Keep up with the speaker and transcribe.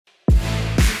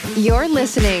You're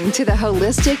listening to the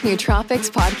Holistic Nootropics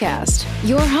Podcast,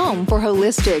 your home for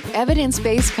holistic,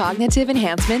 evidence-based cognitive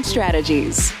enhancement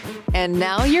strategies. And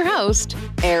now your host,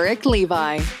 Eric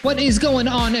Levi. What is going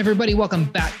on, everybody? Welcome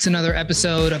back to another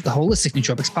episode of the Holistic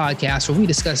Nootropics Podcast, where we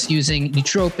discuss using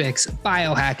nootropics,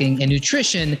 biohacking, and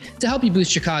nutrition to help you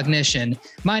boost your cognition.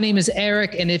 My name is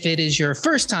Eric, and if it is your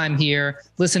first time here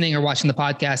listening or watching the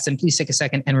podcast, then please take a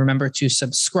second and remember to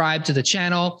subscribe to the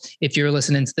channel. If you're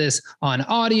listening to this on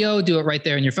audio, do it right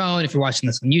there on your phone. If you're watching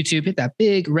this on YouTube, hit that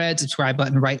big red subscribe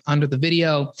button right under the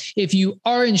video. If you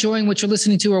are enjoying what you're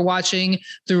listening to or watching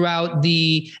throughout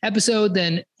the episode,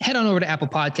 then head on over to Apple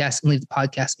Podcasts and leave the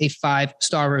podcast a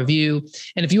 5-star review.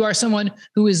 And if you are someone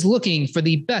who is looking for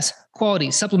the best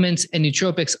quality supplements and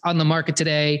nootropics on the market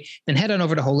today, then head on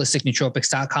over to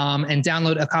holisticnootropics.com and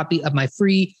download a copy of my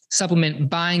free supplement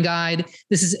buying guide.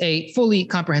 This is a fully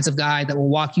comprehensive guide that will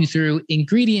walk you through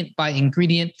ingredient by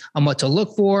ingredient on what to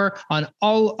look for on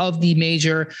all of the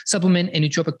major supplement and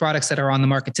nootropic products that are on the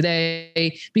market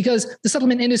today, because the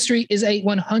supplement industry is a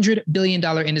 $100 billion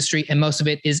industry and most of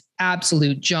it is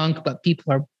absolute junk, but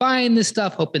people are buying this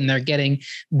stuff hoping they're getting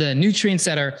the nutrients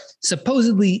that are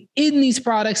supposedly in these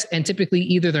products, and typically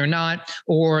either they're not,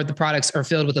 or the products are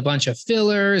filled with a bunch of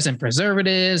fillers and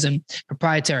preservatives and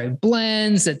proprietary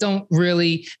blends that don't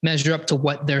really measure up to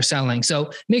what they're selling.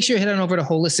 So make sure you head on over to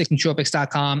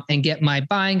holisticnootropics.com and get my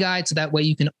buying guide, so that way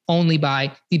you can only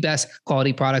buy the best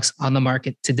quality products on the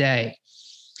market today.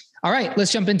 All right,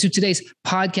 let's jump into today's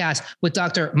podcast with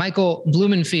Dr. Michael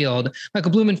Blumenfield. Michael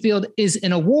Blumenfield is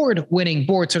an award-winning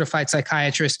board-certified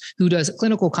psychiatrist who does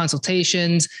clinical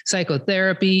consultations,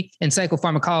 psychotherapy, and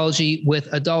psychopharmacology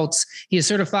with adults. He is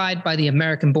certified by the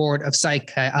American Board of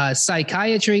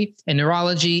Psychiatry and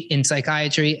Neurology in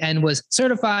Psychiatry, and was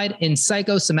certified in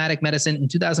psychosomatic medicine in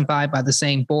 2005 by the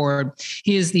same board.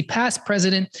 He is the past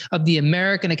president of the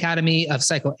American Academy of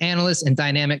Psychoanalysts and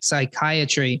Dynamic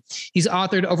Psychiatry. He's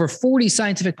authored over 40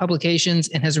 scientific publications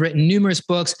and has written numerous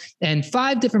books and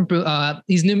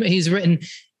he's written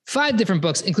 5 different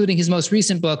books, including his most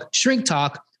recent book, Shrink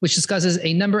Talk, which discusses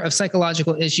a number of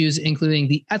psychological issues, including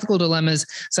the ethical dilemmas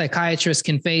psychiatrists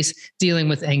can face dealing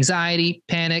with anxiety,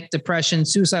 panic, depression,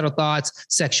 suicidal thoughts,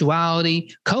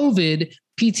 sexuality, COVID,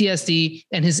 PTSD,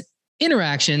 and his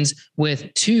interactions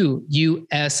with 2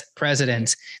 U.S.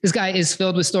 presidents. This guy is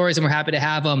filled with stories, and we're happy to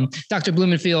have him. Dr.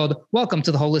 Blumenfield, welcome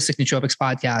to the Holistic Nootropics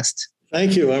Podcast.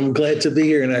 Thank you. I'm glad to be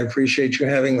here, and I appreciate you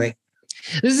having me.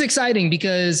 This is exciting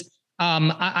because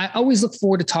I always look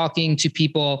forward to talking to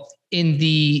people in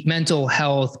the mental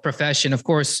health profession. Of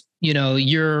course, you know,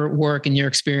 your work and your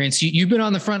experience, you've been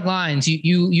on the front lines.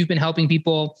 You've been helping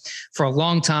people for a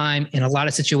long time in a lot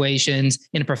of situations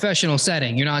in a professional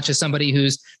setting. You're not just somebody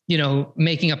who's, you know,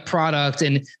 making a product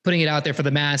and putting it out there for the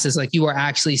masses. Like, you are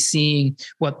actually seeing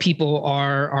what people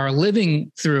are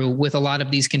living through with a lot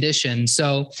of these conditions.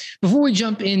 So before we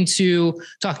jump into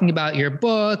talking about your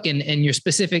book and your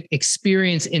specific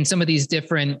experience in some of these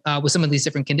different, with some of these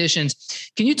different conditions,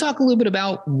 can you talk a little bit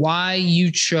about why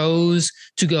you chose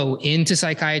to go into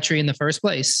psychiatry in the first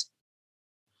place?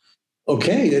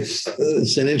 Okay, it's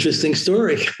an interesting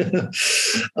story.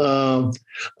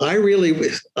 I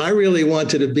really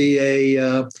wanted to be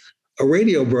a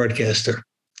radio broadcaster.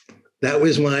 That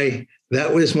was my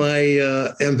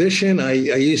ambition. I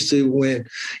used to, when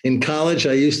in college,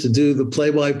 I used to do the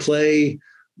play-by-play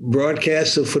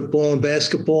broadcasts of football and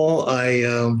basketball. I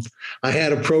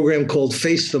had a program called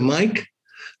Face the Mic,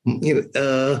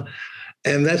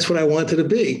 and that's what I wanted to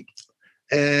be.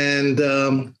 And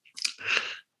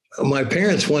my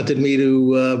parents wanted me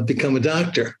to become a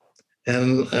doctor,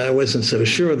 and I wasn't so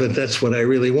sure that that's what I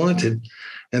really wanted.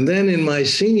 And then in my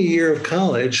senior year of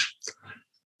college,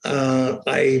 there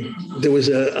was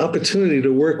an opportunity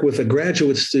to work with a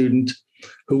graduate student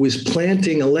who was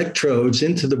planting electrodes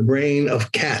into the brain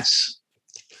of cats,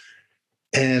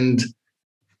 and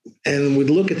would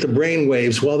look at the brain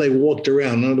waves while they walked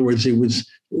around. In other words, it was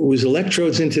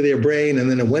electrodes into their brain, and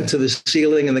then it went to the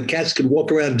ceiling, and the cats could walk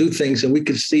around and do things, and we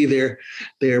could see their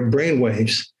brain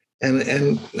waves.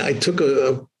 And I took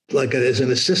as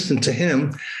an assistant to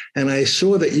him, and I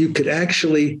saw that you could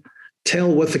actually tell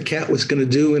what the cat was going to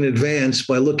do in advance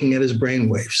by looking at his brain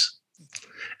waves.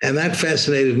 And that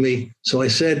fascinated me. So I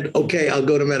said, okay, I'll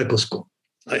go to medical school.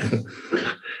 So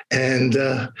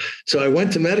I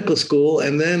went to medical school,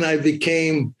 and then I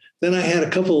had a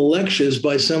couple of lectures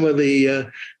by some of the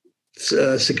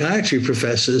psychiatry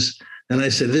professors. And I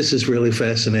said, this is really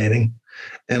fascinating.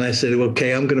 And I said,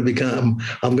 okay, I'm going to become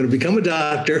a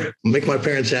doctor, make my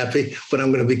parents happy, but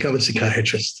I'm going to become a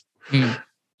psychiatrist.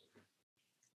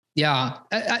 Yeah.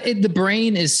 The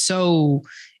brain is so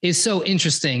is so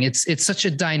interesting. It's such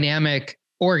a dynamic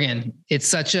organ. It's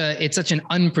such an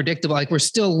unpredictable, like we're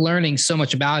still learning so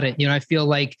much about it. I feel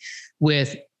like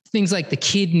with things like the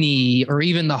kidney or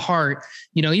even the heart,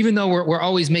 even though we're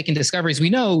always making discoveries, we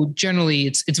know generally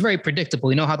it's very predictable.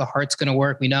 We know how the heart's going to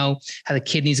work. We know how the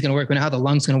kidney's going to work. We know how the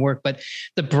lung's going to work, but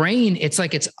the brain, it's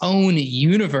like its own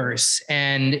universe.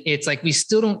 And it's like, we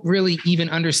still don't really even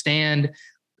understand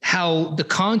how the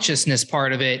consciousness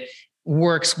part of it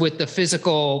works with the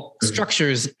physical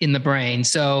structures in the brain.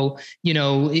 So,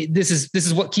 this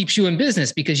is what keeps you in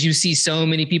business, because you see so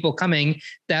many people coming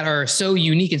that are so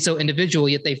unique and so individual,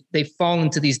 yet they fall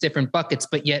into these different buckets,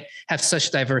 but yet have such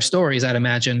diverse stories, I'd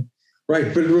imagine.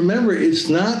 Right. But remember, it's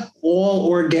not all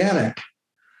organic.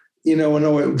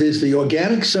 There's the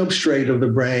organic substrate of the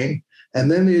brain,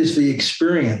 and then there's the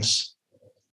experience.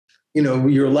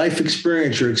 Your life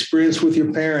experience, your experience with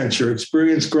your parents, your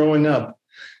experience growing up,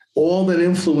 all that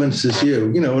influences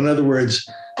you. In other words,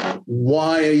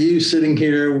 why are you sitting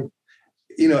here,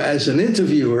 as an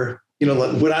interviewer,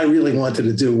 what I really wanted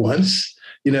to do once,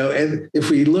 and if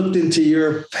we looked into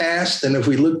your past and if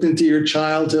we looked into your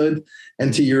childhood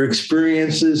and to your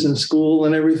experiences in school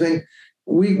and everything,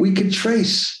 we could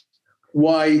trace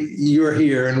why you're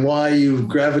here and why you've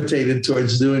gravitated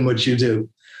towards doing what you do.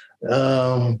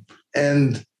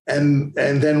 And then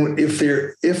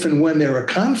if and when there are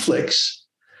conflicts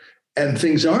and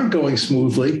things aren't going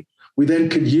smoothly, we then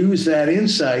could use that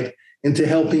insight into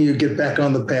helping you get back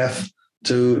on the path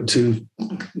to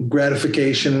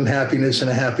gratification and happiness and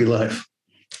a happy life.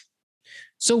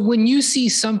 So when you see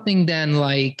something then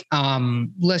like,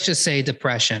 let's just say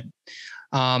depression,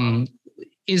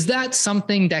 is that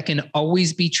something that can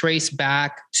always be traced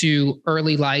back to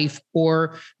early life?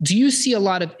 Or do you see a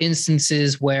lot of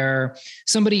instances where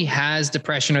somebody has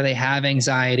depression or they have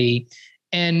anxiety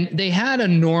and they had a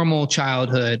normal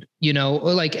childhood,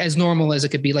 or like as normal as it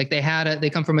could be, like they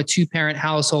come from a 2-parent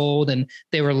household and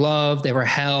they were loved, they were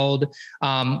held.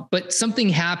 But something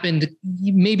happened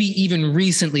maybe even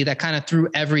recently that kind of threw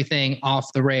everything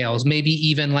off the rails, maybe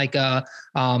even like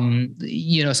some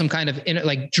kind of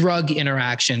like drug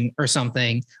interaction or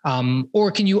something.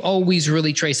 Or can you always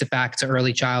really trace it back to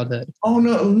early childhood? Oh,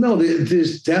 no,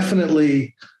 there's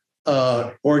definitely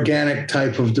organic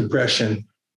type of depression.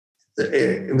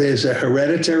 There's a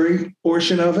hereditary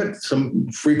portion of it.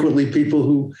 Frequently people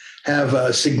who have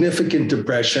a significant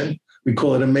depression, we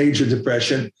call it a major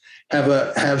depression,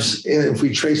 if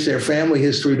we trace their family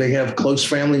history, they have close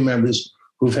family members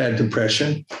who've had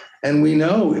depression. And we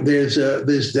know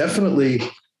there's definitely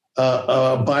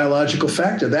a biological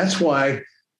factor. That's why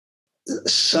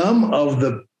some of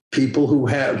the people who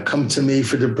have come to me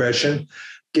for depression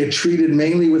get treated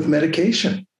mainly with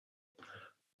medication.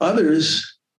 Others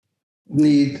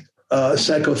need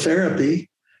psychotherapy,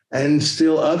 and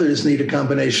still others need a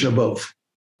combination of both.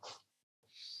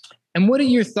 And what are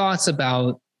your thoughts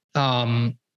about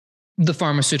the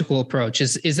pharmaceutical approach?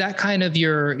 Is that kind of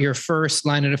your first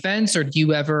line of defense, or do you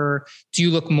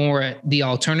look more at the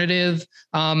alternative,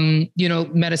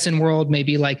 medicine world,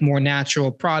 maybe like more natural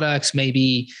products,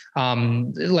 maybe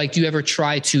like, do you ever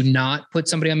try to not put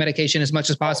somebody on medication as much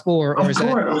as possible, or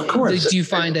of course. Do you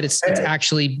find that it's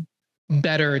actually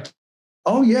better?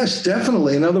 Oh, yes,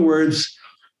 definitely. In other words,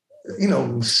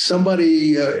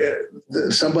 somebody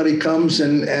comes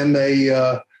and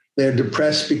they're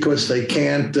depressed because they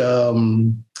can't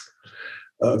find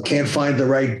the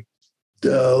right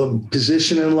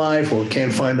position in life, or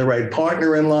can't find the right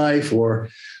partner in life, or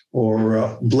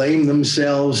blame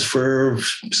themselves for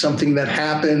something that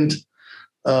happened,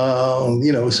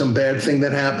 some bad thing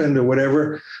that happened or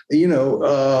whatever. They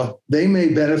may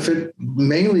benefit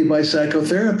mainly by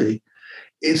psychotherapy.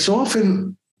 It's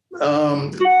often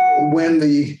when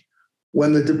the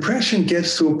depression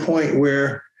gets to a point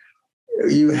where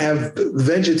you have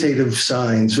vegetative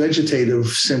signs, vegetative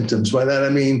symptoms. By that I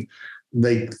mean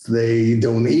they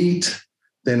don't eat,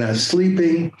 they're not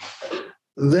sleeping.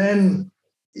 Then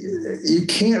you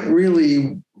can't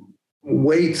really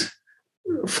wait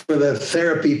for the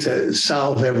therapy to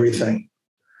solve everything.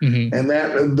 Mm-hmm.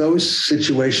 And those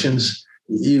situations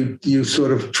you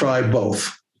sort of try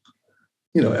both.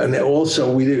 And also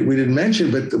we didn't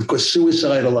mention, but of course,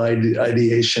 suicidal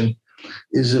ideation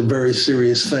is a very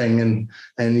serious thing,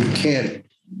 and you can't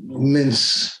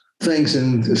mince things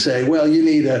and say, well, you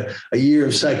need a year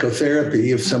of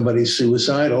psychotherapy if somebody's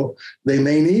suicidal. They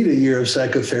may need a year of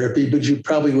psychotherapy, but you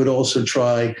probably would also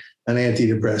try an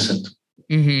antidepressant.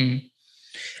 Mm-hmm.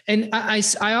 And I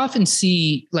often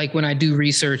see, like when I do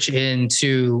research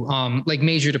into like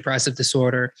major depressive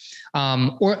disorder,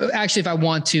 or actually if I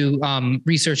want to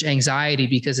research anxiety,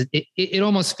 because it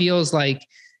almost feels like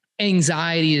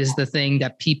anxiety is the thing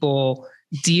that people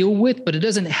deal with, but it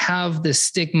doesn't have the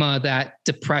stigma that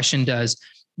depression does.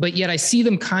 But yet I see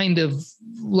them kind of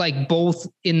like both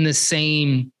in the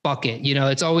same bucket.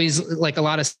 It's always like a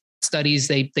lot of studies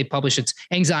they publish, it's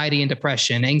anxiety and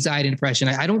depression.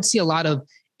 I don't see a lot of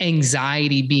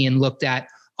anxiety being looked at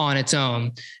on its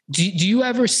own. Do you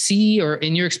ever see, or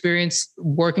in your experience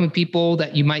working with people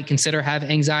that you might consider have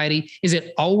anxiety, is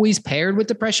it always paired with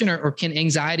depression, or can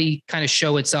anxiety kind of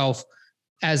show itself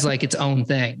as like its own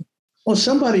thing? Well,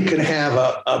 somebody could have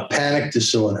a panic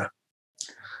disorder,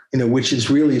 which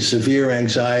is really severe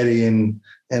anxiety and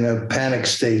a panic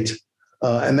state.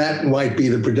 And that might be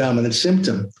the predominant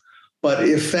symptom. But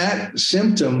if that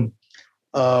symptom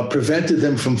prevented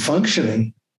them from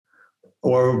functioning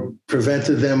or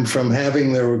prevented them from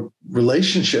having their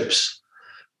relationships,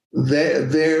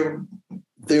 there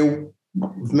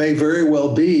may very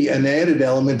well be an added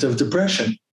element of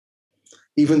depression,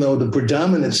 even though the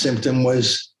predominant symptom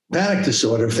was panic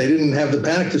disorder. If they didn't have the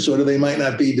panic disorder, they might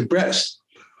not be depressed.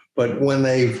 But when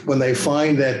they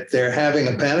find that they're having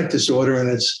a panic disorder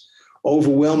and it's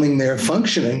overwhelming their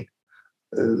functioning,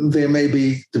 there may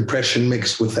be depression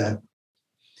mixed with that.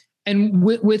 And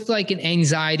with like an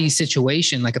anxiety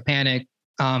situation, like a panic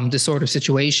disorder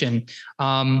situation,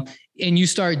 and you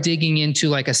start digging into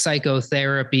like a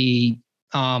psychotherapy,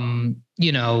 you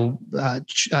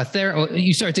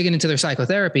start digging into their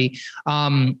psychotherapy.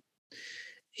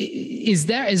 Is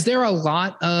there a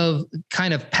lot of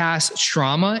kind of past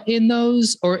trauma in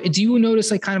those, or do you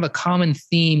notice like kind of a common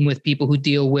theme with people who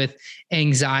deal with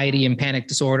anxiety and panic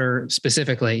disorder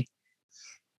specifically?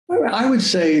 I would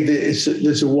say that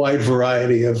there's a wide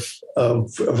variety of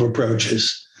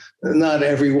approaches. Not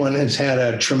everyone has had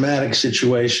a traumatic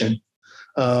situation.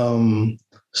 Some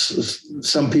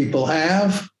people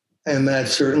have, and that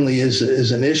certainly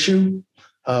is an issue.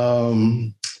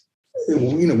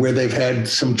 Where they've had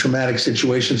some traumatic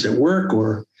situations at work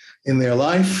or in their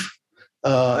life,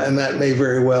 and that may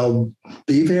very well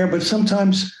be there. But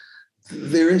sometimes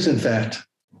there isn't that,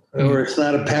 or it's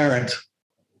not apparent,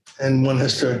 and one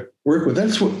has to work with.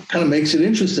 That's what kind of makes it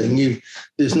interesting.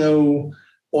 There's no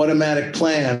automatic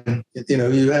plan.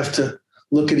 You have to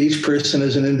look at each person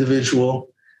as an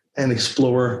individual and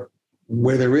explore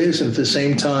where there is, and at the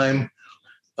same time,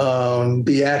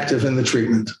 be active in the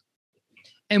treatment.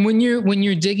 And when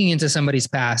you're digging into somebody's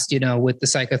past, with the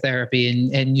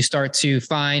psychotherapy and you start to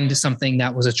find something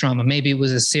that was a trauma, maybe it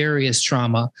was a serious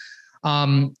trauma,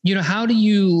 how do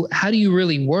you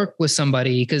really work with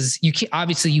somebody? Because you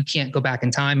can't go back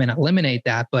in time and eliminate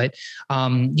that. But,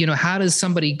 how does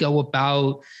somebody go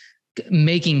about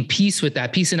making peace with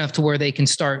that, peace enough to where they can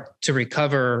start to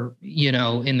recover,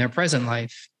 in their present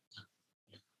life?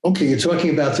 Okay. You're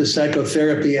talking about the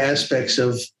psychotherapy aspects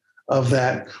of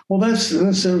that. Well, that's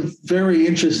a very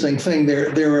interesting thing.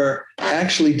 There are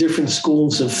actually different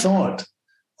schools of thought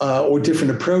or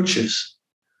different approaches.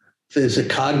 There's a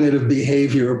cognitive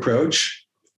behavior approach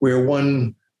where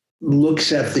one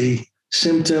looks at the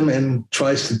symptom and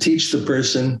tries to teach the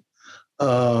person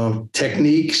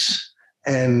techniques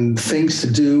and things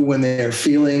to do when they're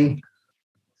feeling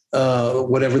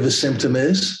whatever the symptom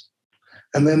is.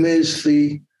 And then there's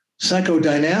the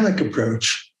psychodynamic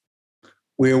approach,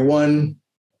 where one,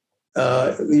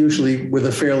 usually with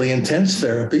a fairly intense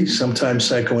therapy, sometimes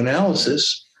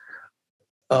psychoanalysis,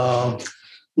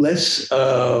 lets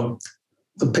the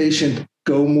patient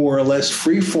go more or less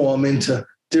freeform into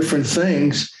different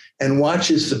things and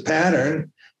watches the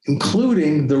pattern,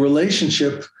 including the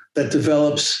relationship that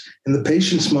develops in the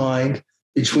patient's mind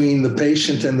between the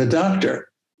patient and the doctor,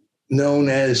 known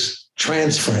as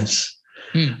transference.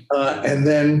 And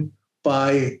then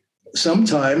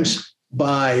sometimes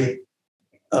by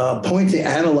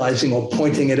analyzing or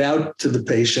pointing it out to the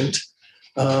patient,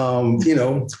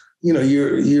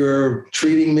 you're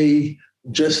treating me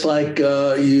just like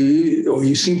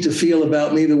you seem to feel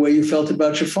about me the way you felt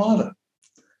about your father.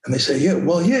 And they say, yeah,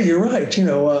 you're right.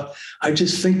 I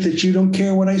just think that you don't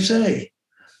care what I say,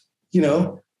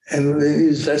 and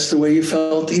that's the way you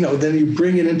felt, then you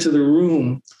bring it into the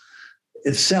room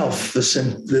itself, the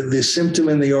symptom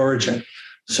and the origin.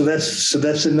 So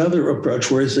that's another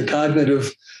approach, whereas the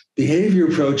cognitive behavior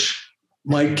approach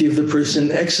might give the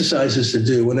person exercises to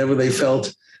do whenever they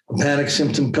felt a panic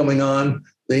symptom coming on.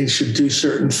 They should do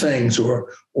certain things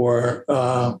or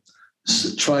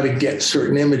try to get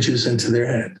certain images into their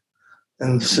head.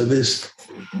 And so there's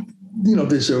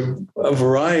a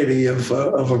variety of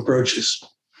approaches.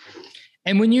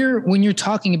 And when you're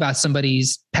talking about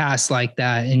somebody's past like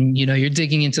that, and you're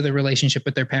digging into the relationship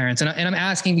with their parents, and I'm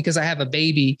asking because I have a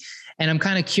baby, and I'm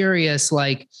kind of curious,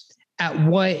 like, at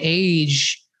what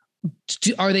age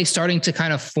are they starting to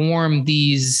kind of form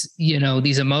these,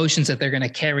 these emotions that they're going to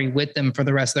carry with them for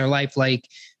the rest of their life? Like,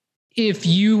 if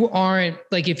you aren't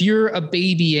like, if you're a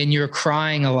baby and you're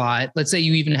crying a lot, let's say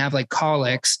you even have like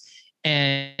colics,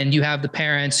 and you have the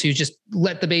parents who just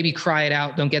let the baby cry it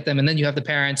out, don't get them. And then you have the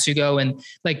parents who go and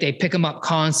like, they pick them up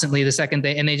constantly the second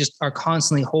day, and they just are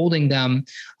constantly holding them.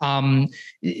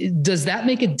 Does that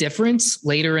make a difference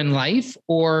later in life,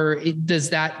 or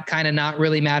does that kind of not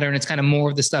really matter? And it's kind of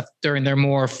more of the stuff during their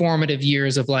more formative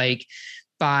years of like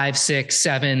 5, 6,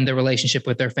 7, the relationship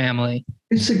with their family?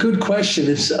 It's a good question.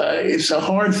 It's a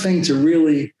hard thing to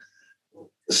really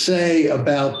say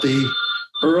about the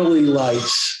early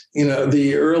lights,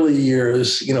 the early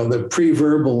years, the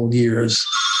pre-verbal years,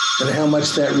 and how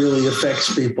much that really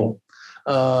affects people.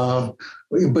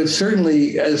 But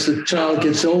certainly as the child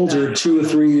gets older, 2 or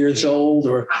 3 years old,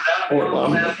 or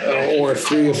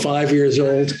 3 or 5 years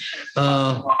old,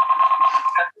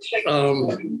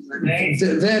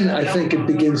 then I think it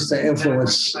begins to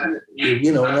influence,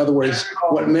 in other words,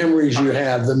 what memories you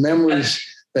have, the memories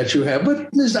that you have. But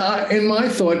in my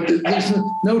thought, there's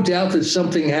no doubt that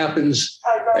something happens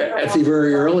at the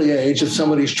very early age if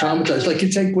somebody's traumatized. Like, you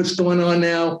take what's going on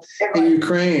now in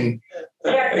Ukraine,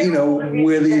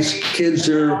 where these kids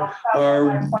are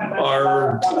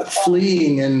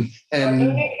fleeing and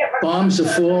bombs are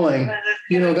falling.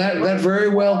 That very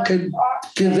well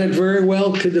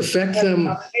could affect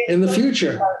them in the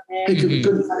future. It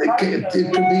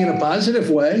could be in a positive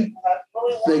way.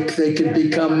 They could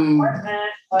become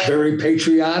very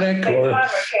patriotic, or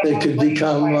they could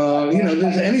become,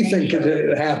 anything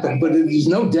could happen. But there's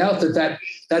no doubt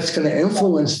that's going to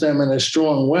influence them in a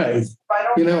strong way.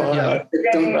 I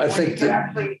think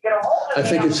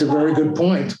it's a very good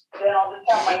point.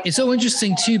 It's so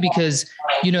interesting too, because,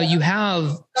 you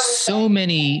have so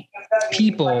many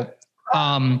people,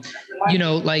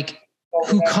 like,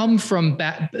 who come from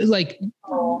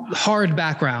hard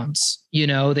backgrounds.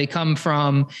 They come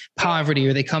from poverty,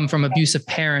 or they come from abusive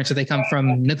parents, or they come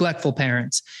from neglectful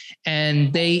parents,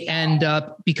 and they end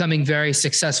up becoming very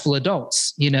successful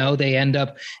adults. They end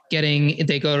up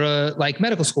they go to like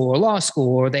medical school or law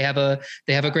school, or they have a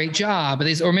great job,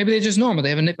 or maybe they're just normal.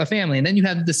 They have a family. And then you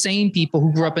have the same people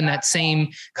who grew up in that same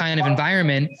kind of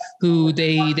environment, who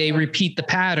they repeat the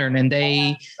pattern, and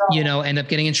they, end up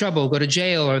getting in trouble, go to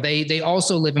jail, or they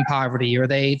also live in poverty, or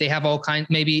they have all kinds,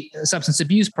 maybe substance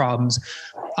abuse problems.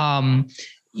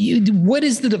 What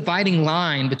is the dividing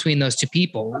line between those two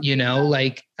people?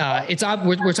 We're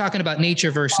talking about nature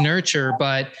versus nurture,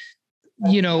 but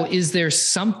is there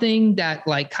something that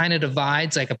like kind of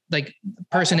divides, like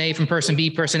person A from person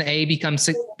B? Person A becomes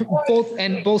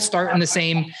both start in the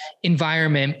same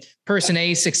environment. Person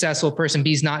A is successful, person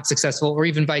B is not successful, or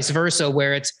even vice versa,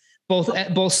 where it's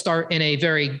both start in a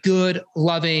very good,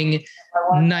 loving,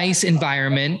 nice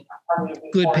environment,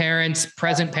 good parents,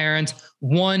 present parents.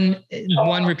 One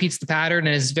repeats the pattern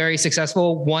and is very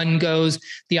successful. One goes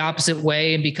the opposite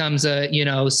way and becomes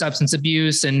substance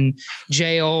abuse and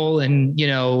jail and,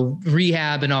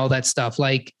 rehab and all that stuff.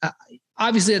 Like,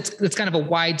 obviously it's kind of a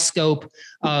wide scope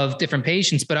of different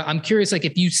patients, but I'm curious, like,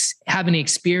 if you have any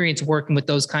experience working with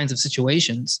those kinds of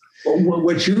situations. Well,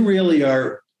 what you really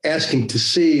are asking to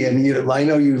see, and I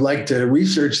know you like to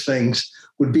research things,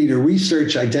 would be to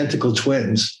research identical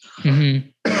twins. Mm-hmm.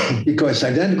 Because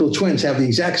identical twins have the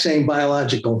exact same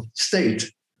biological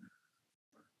state.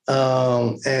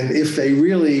 And if they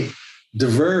really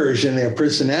diverge in their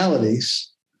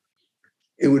personalities,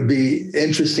 it would be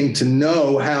interesting to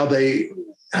know how they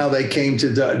came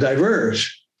to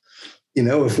diverge.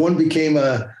 If one became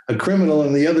a criminal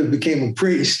and the other became a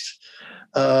priest,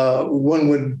 one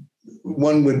would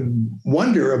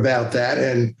wonder about that.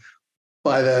 And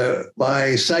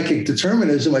by psychic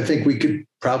determinism, I think we could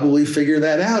probably figure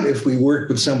that out if we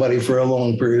worked with somebody for a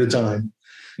long period of time.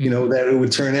 That it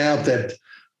would turn out that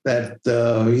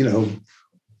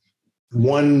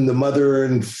one, the mother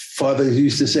and father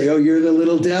used to say, "Oh, you're the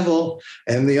little devil,"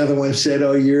 and the other one said,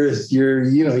 "Oh, you're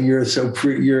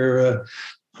a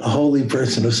holy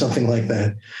person," or something like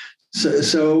that.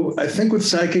 So I think with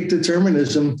psychic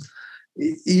determinism,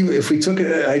 even if we took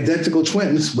identical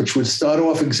twins, which would start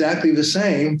off exactly the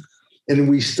same, and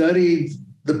we studied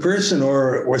the person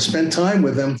or spent time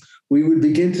with them, we would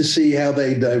begin to see how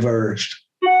they diverged.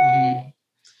 Mm-hmm.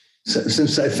 So,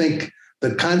 since I think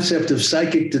the concept of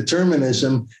psychic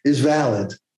determinism is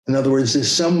valid. In other words,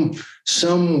 there's some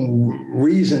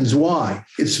reasons why.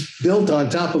 It's built on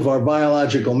top of our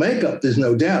biological makeup, there's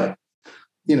no doubt.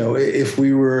 If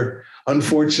we were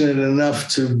unfortunate enough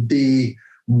to be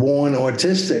born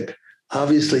autistic,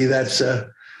 obviously that's going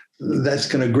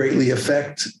to greatly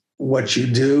affect what you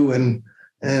do and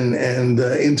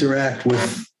interact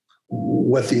with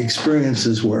what the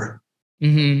experiences were.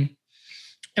 Mm-hmm.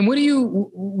 And what do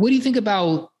you think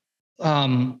about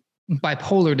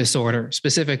bipolar disorder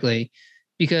specifically?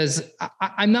 Because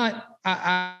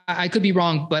I could be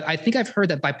wrong, but I think I've heard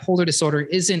that bipolar disorder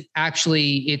it's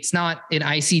not an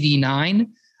ICD-9.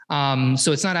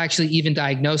 So it's not actually even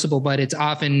diagnosable, but it's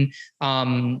often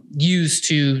used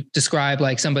to describe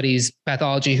like somebody's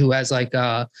pathology who has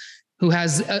a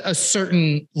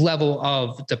certain level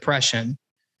of depression.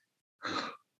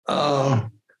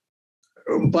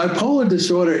 Bipolar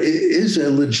disorder is a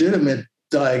legitimate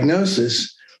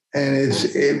diagnosis, and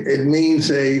it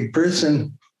means a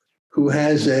person who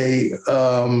has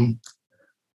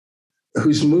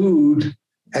whose mood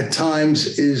at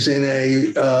times is in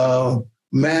a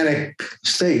manic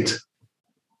state.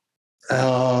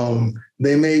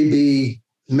 They may be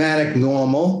manic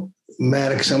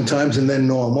sometimes and then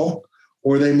normal,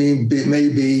 or they may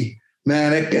be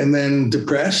manic and then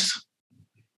depressed.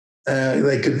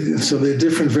 So there are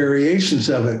different variations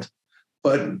of it,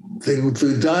 but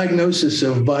the diagnosis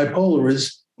of bipolar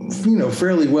is,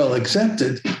 fairly well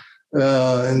accepted,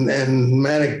 and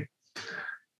manic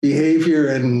behavior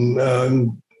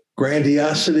and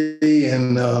grandiosity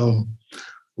and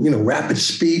rapid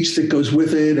speech that goes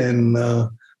with it, and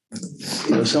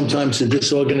sometimes the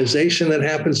disorganization that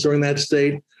happens during that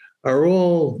state are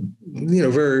all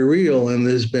very real, and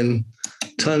there's been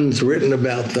tons written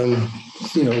about them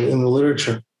in the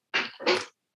literature.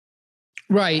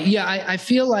 Right. Yeah. I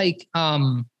feel like,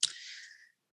 not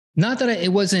that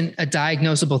it wasn't a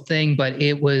diagnosable thing, but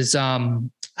it was, I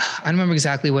don't remember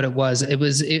exactly what it was.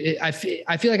 I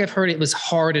feel like I've heard it was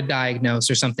hard to diagnose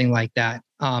or something like that.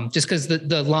 Just because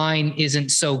the line isn't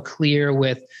so clear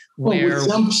with where.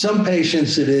 Well, with some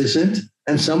patients it isn't,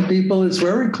 and some people it's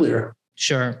very clear.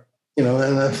 Sure.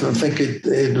 And I think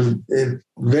it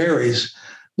varies.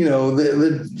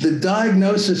 The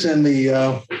diagnosis and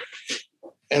the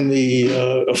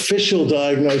official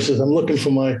diagnosis. I'm looking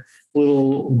for my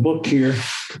little book here.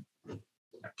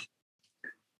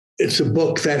 It's a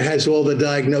book that has all the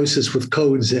diagnosis with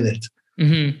codes in it.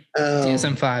 Mm-hmm.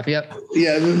 DSM-5. Yep.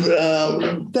 Yeah,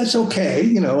 that's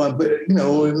okay. But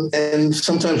and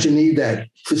sometimes you need that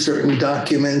for certain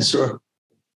documents or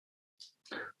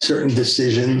certain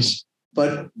decisions.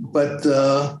 But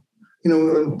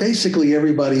basically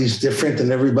everybody's different, and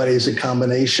everybody is a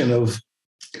combination of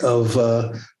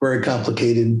very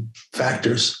complicated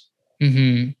factors.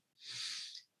 Mm-hmm.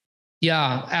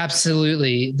 Yeah,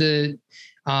 absolutely.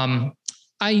 I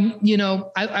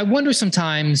wonder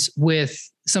sometimes with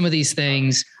some of these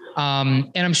things,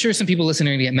 and I'm sure some people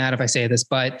listening are gonna get mad if I say this,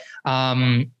 but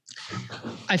I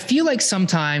feel like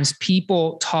sometimes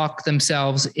people talk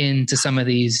themselves into some of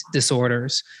these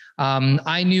disorders.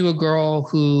 I knew a girl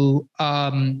who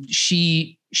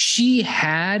she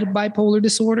had bipolar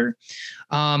disorder,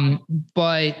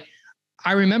 but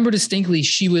I remember distinctly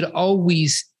she would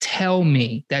always tell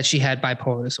me that she had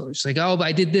bipolar disorder. She's like, "Oh,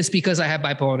 I did this because I have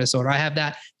bipolar disorder. I have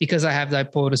that because I have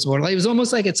bipolar disorder." Like, it was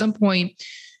almost like at some point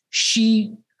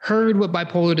she heard what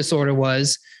bipolar disorder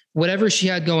was, whatever she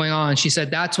had going on. She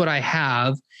said, "That's what I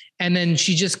have." And then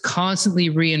she just constantly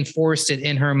reinforced it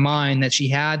in her mind that she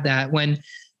had that, when,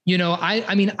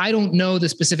 I don't know the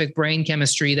specific brain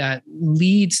chemistry that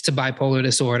leads to bipolar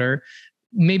disorder.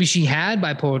 Maybe she had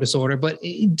bipolar disorder, but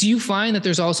do you find that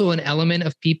there's also an element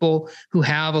of people who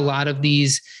have a lot of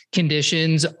these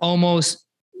conditions almost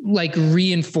like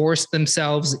reinforce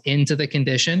themselves into the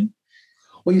condition?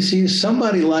 Well, you see,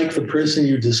 somebody like the person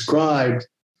you described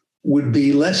would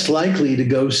be less likely to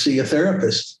go see a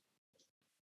therapist.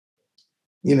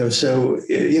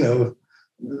 To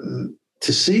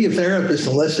see a therapist,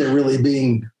 unless they're really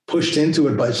being pushed into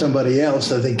it by somebody else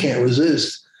that they can't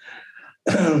resist,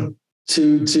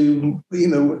 to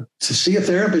see a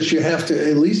therapist, you have to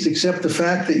at least accept the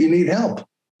fact that you need help.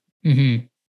 Mm-hmm.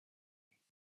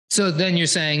 So then you're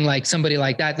saying like somebody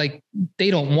like that, like they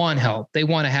don't want help. They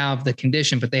want to have the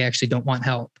condition, but they actually don't want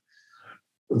help.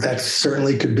 That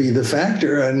certainly could be the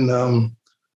factor. And,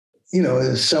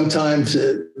 sometimes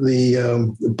the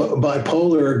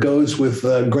bipolar goes with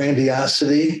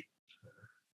grandiosity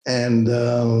and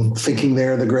thinking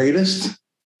they're the greatest.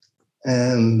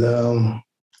 And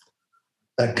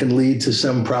that can lead to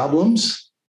some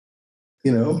problems.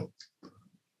 We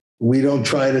don't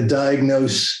try to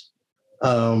diagnose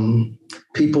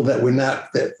people that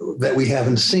we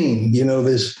haven't seen.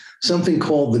 There's something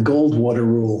called the Goldwater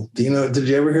rule. Did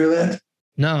you ever hear that?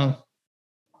 No.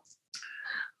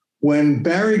 When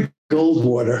Barry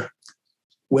Goldwater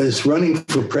was running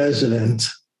for president,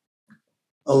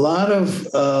 a lot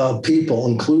of people,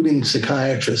 including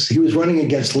psychiatrists, he was running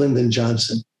against Lyndon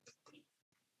Johnson.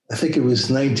 I think it was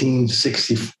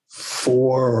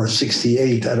 1964 or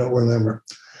 68. I don't remember.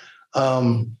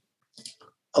 A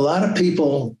lot of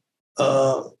people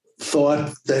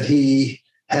thought that he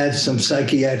had some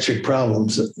psychiatric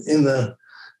problems in the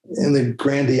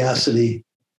grandiosity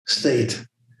state,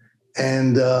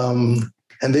 and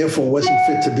therefore wasn't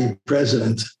fit to be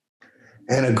president.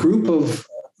 And a group of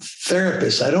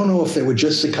therapists, I don't know if they were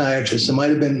just psychiatrists, it might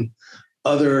have been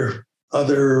other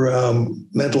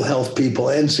mental health people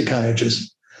and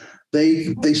psychiatrists.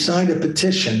 They signed a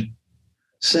petition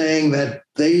saying that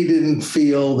they didn't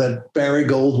feel that Barry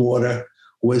Goldwater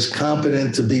was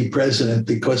competent to be president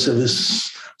because of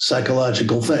his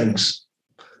psychological things.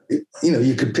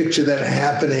 You could picture that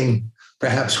happening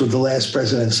perhaps with the last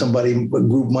president. A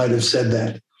group might have said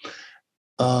that.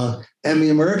 And the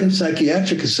American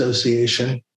Psychiatric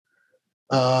Association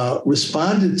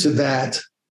responded to that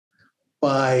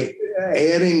by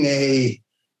adding an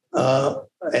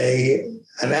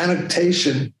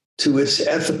annotation to its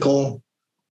ethical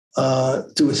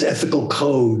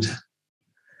code.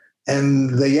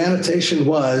 And the annotation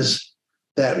was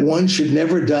that one should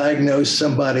never diagnose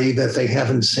somebody that they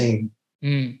haven't seen.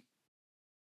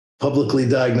 Publicly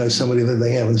diagnose somebody that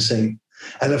they haven't seen.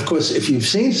 And of course, if you've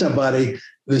seen somebody,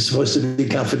 there's supposed to be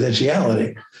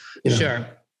confidentiality. Sure.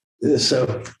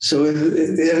 So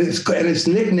it's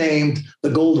nicknamed the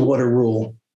Goldwater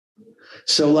Rule.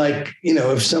 So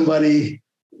if somebody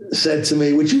said to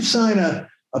me, would you sign a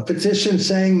petition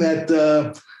saying that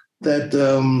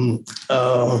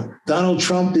Donald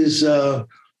Trump is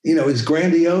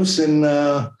grandiose and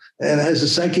has a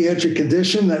psychiatric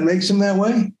condition that makes him that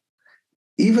way?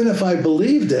 Even if I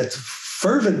believed it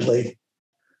fervently,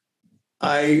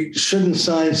 I shouldn't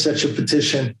sign such a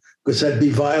petition because I'd be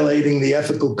violating the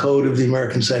ethical code of the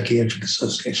American Psychiatric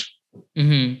Association.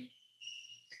 Mm-hmm.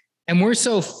 And we're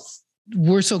so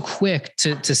quick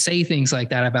to say things like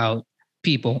that about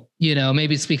people.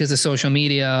 Maybe it's because of social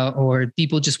media, or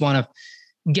people just want to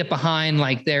get behind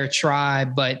like their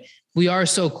tribe, but we are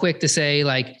so quick to say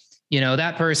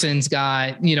that person's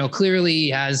got, clearly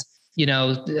has,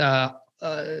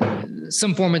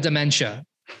 some form of dementia,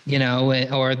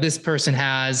 or this person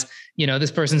has,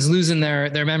 this person's losing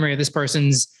their memory, or this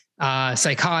person's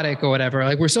psychotic or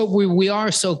whatever. We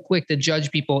are so quick to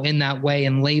judge people in that way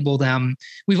and label them.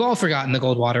 We've all forgotten the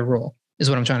Goldwater Rule is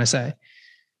what I'm trying to say.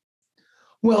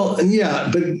 Well, yeah,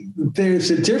 but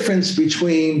there's a difference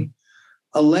between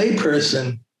a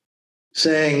layperson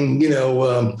saying,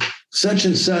 such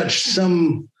and such,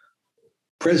 some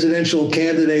presidential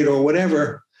candidate or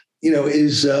whatever,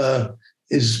 is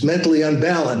mentally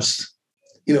unbalanced,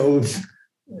 and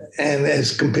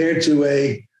as compared to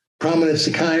a prominent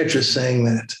psychiatrist saying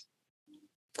that.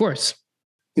 Of course.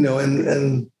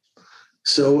 And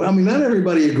so, not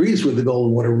everybody agrees with the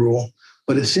Goldwater Rule,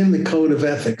 but it's in the code of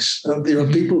ethics. There are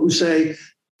people who say,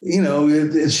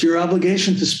 it's your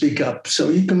obligation to speak up. So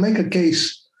you can make a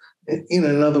case in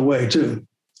another way too.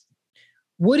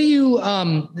 What do you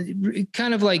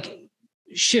kind of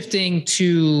shifting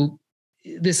to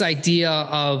this idea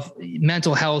of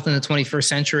mental health in the 21st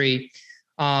century,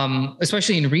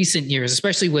 especially in recent years,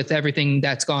 especially with everything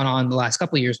that's gone on the last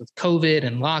couple of years with COVID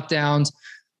and lockdowns?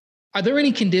 Are there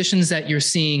any conditions that you're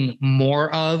seeing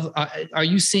more of? Are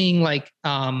you seeing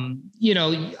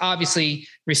obviously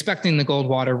respecting the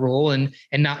Goldwater Rule and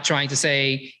not trying to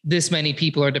say this many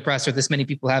people are depressed or this many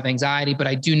people have anxiety, but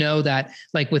I do know that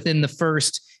within the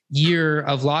first year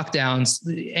of lockdowns,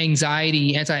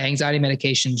 anti-anxiety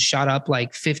medications shot up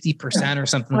 50% or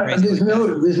something.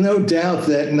 There's no doubt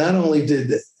that not only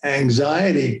did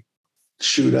anxiety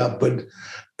shoot up, but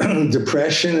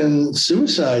depression and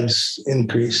suicides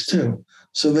increased too.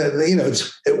 So that,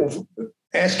 it's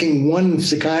asking one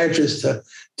psychiatrist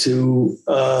to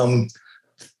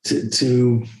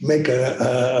make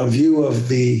a view of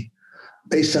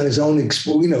based on his own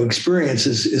experience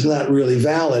is not really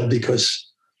valid,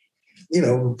 because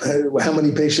how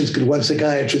many patients could one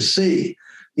psychiatrist see?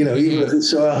 Even if it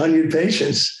saw 100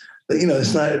 patients,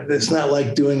 it's not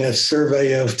like doing a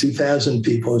survey of 2,000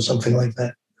 people or something like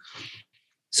that.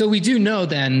 So we do know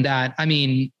then that,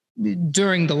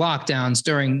 during the lockdowns,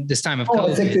 during this time of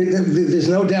COVID. I think there's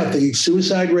no doubt the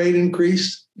suicide rate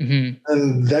increased,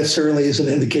 and that certainly is an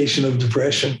indication of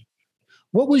depression.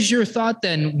 What was your thought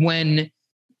then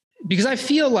because I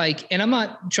feel and I'm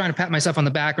not trying to pat myself on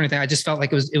the back or anything, I just felt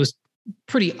like it was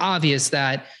pretty obvious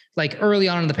that early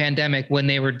on in the pandemic, when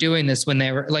they were doing this, when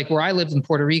they were where I lived in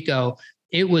Puerto Rico,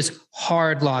 it was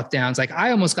hard lockdowns.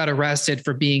 I almost got arrested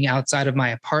for being outside of my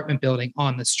apartment building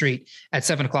on the street at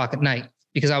 7:00 at night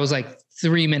because I was like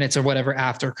 3 minutes or whatever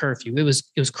after curfew. It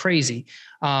was crazy.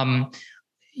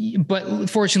 But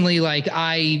fortunately, like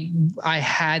I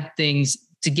had things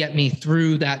to get me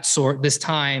through this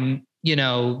time,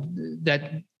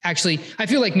 that actually I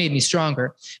feel like made me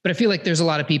stronger. But I feel like there's a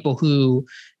lot of people who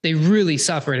they really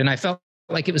suffered. And I felt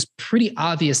like it was pretty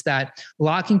obvious that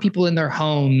locking people in their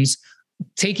homes,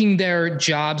 taking their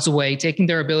jobs away, taking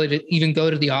their ability to even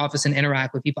go to the office and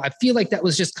interact with people, I feel like that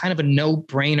was just kind of a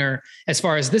no-brainer as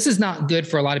far as this is not good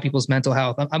for a lot of people's mental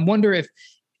health. I wonder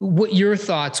what your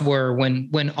thoughts were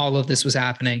when all of this was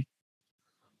happening.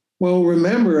 Well,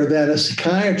 remember that a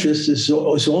psychiatrist is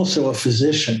also a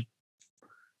physician,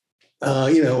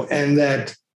 and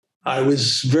that I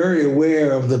was very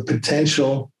aware of the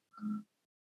potential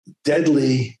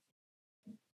deadly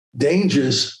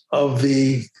dangers of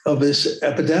this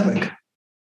epidemic,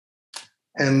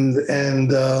 and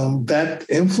that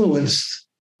influenced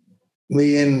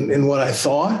me in what I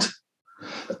thought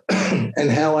and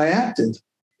how I acted.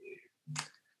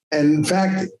 And in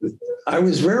fact, I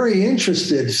was very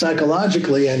interested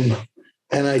psychologically, and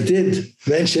I did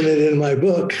mention it in my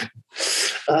book.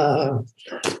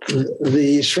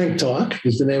 The Shrink Talk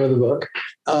is the name of the book,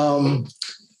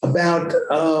 about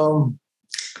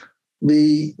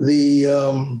the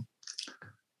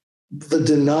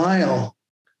denial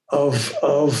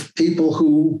of people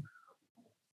who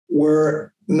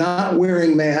were not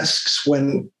wearing masks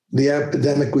when the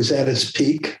epidemic was at its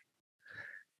peak,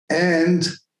 and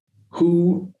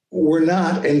who were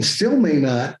not and still may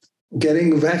not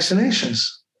getting vaccinations.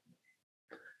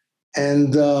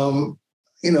 And that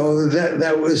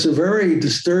was a very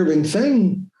disturbing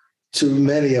thing to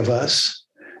many of us,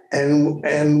 and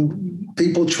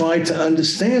people tried to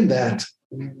understand that,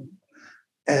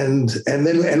 and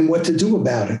what to do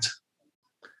about it.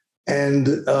 And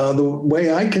the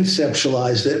way I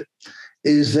conceptualized it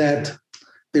is that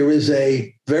there is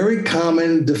a very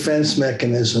common defense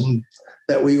mechanism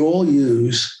that we all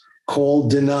use called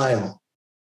denial.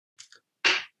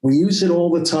 We use it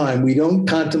all the time. We don't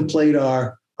contemplate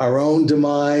our own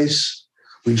demise.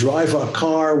 We drive our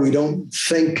car. We don't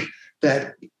think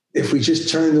that if we just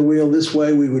turn the wheel this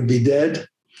way, we would be dead.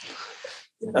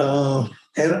 And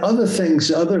other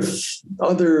things, other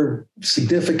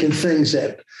significant things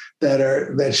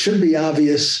that should be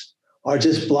obvious are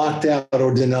just blocked out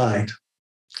or denied.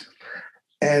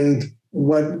 And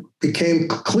what became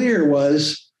clear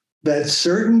was that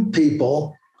certain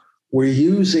people were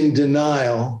using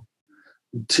denial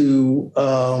to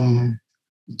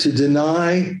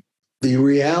deny the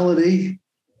reality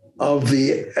of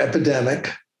the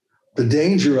epidemic, the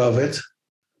danger of it,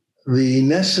 the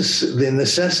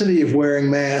necessity of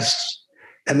wearing masks,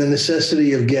 and the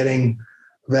necessity of getting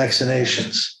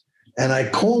vaccinations. And I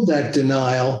called that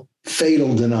denial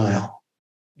fatal denial,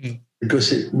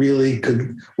 because it really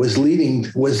was leading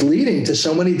to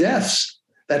so many deaths,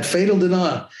 that fatal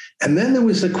denial. And then there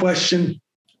was the question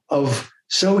of,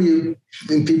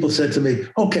 and people said to me,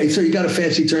 okay, so you got a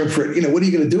fancy term for it. What are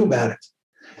you going to do about it?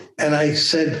 And I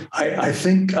said, I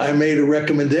think I made a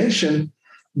recommendation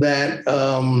that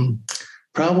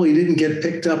probably didn't get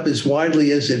picked up as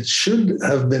widely as it should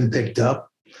have been picked up.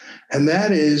 And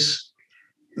that is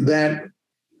that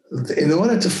in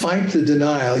order to fight the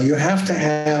denial, you have to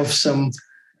have some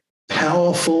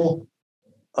powerful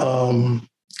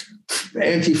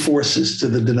anti-forces to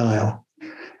the denial.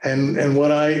 And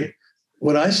what I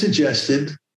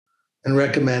suggested and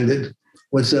recommended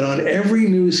was that on every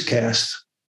newscast,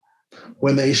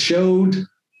 when they showed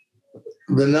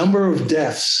the number of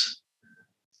deaths,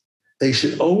 they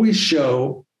should always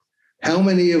show how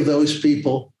many of those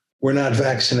people were not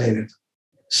vaccinated.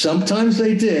 Sometimes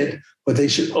they did, but they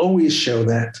should always show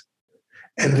that.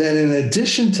 And then in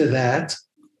addition to that,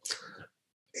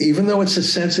 even though it's a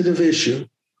sensitive issue,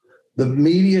 the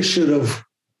media should have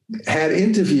had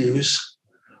interviews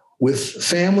with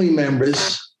family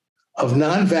members of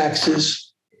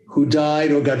non-vaxxers who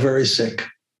died or got very sick.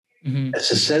 Mm-hmm. It's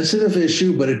a sensitive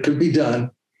issue, but it could be done.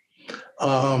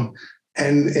 And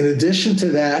in addition to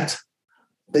that,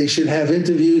 they should have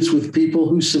interviews with people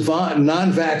who survived,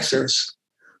 non-vaxxers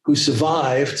who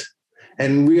survived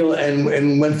and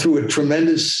went through a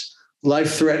tremendous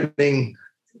life-threatening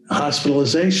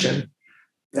hospitalization.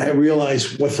 I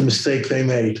realized what the mistake they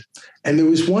made. And there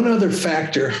was one other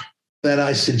factor that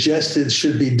I suggested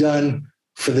should be done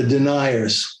for the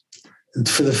deniers,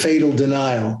 for the fatal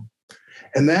denial.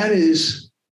 And that is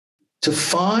to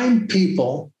find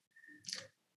people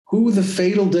who the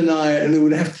fatal denier, and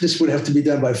this would have to be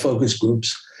done by focus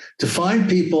groups, to find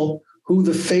people who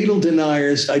the fatal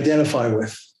deniers identify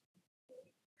with.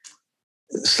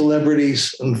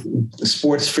 celebrities, and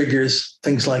sports figures,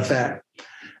 things like that.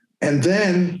 And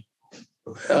then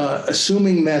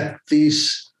assuming that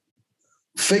these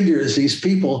figures, these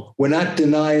people, were not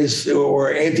deniers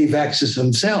or anti-vaxxers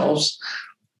themselves,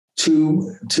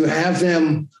 to have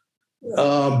them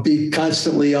be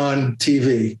constantly on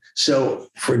TV. So,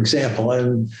 for example,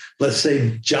 and let's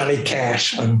say Johnny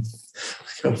Cash,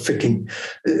 let's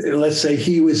say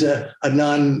he was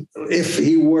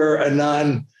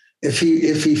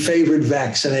if he favored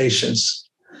vaccinations,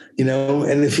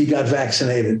 and if he got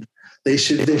vaccinated, there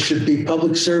should be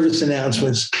public service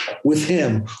announcements with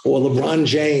him or LeBron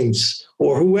James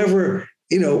or whoever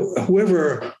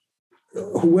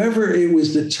it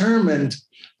was determined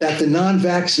that the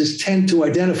non-vaxxers tend to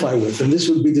identify with, and this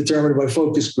would be determined by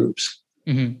focus groups.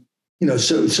 Mm-hmm.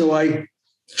 So I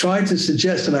tried to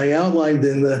suggest, and I outlined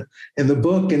in the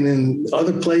book and in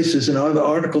other places and other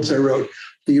articles I wrote,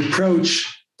 the approach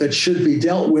that should be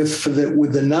dealt with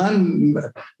with the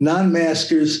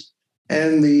non-maskers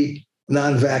and the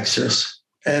non-vaxxers.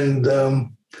 And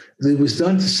it was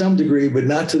done to some degree, but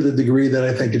not to the degree that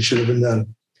I think it should have been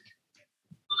done.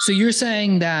 So you're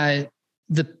saying that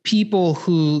the people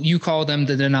who you call them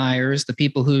the deniers, the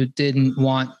people who didn't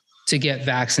want to get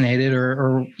vaccinated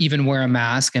or even wear a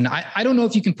mask. And I don't know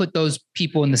if you can put those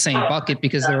people in the same bucket,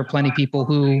 because there were plenty of people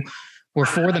who were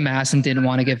for the mask and didn't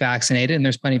want to get vaccinated. And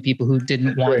there's plenty of people who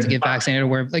didn't want to get vaccinated or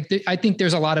wear, I think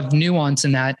there's a lot of nuance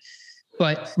in that,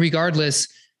 but regardless,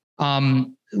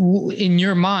 in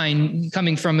your mind,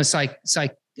 coming from a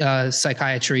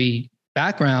psychiatry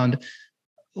background,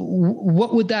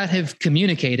 what would that have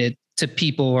communicated to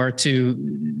people, or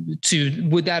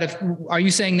would that have, are you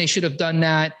saying they should have done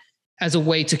that as a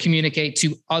way to communicate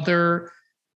to other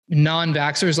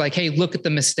non-vaxxers, like, hey, look at the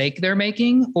mistake they're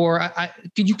making? Or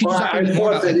could you talk a bit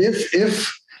more about that?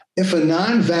 If a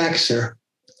non-vaxxer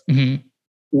mm-hmm.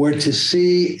 were to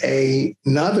see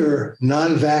another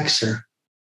non-vaxxer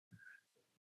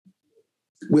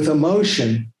with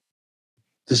emotion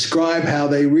describe how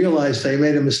they realized they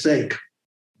made a mistake,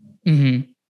 mm-hmm.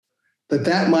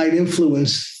 that might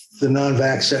influence the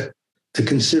non-vaxxer to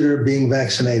consider being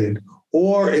vaccinated.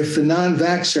 Or if the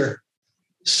non-vaxxer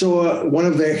saw one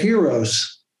of their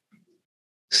heroes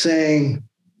saying,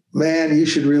 man, you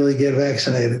should really get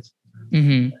vaccinated.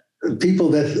 Mm-hmm. People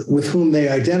with whom they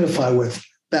identify with,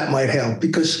 that might help,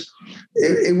 because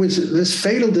it was this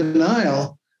fatal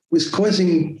denial was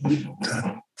causing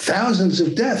thousands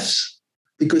of deaths,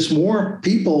 because more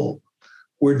people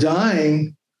were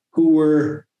dying who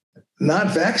were not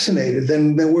vaccinated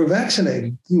than were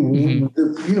vaccinated.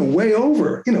 Mm-hmm. Way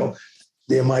over.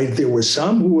 There were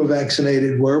some who were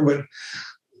vaccinated but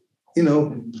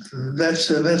that's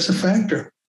a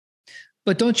factor.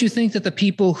 But don't you think that the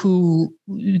people who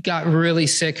got really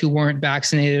sick, who weren't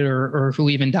vaccinated, or who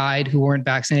even died, who weren't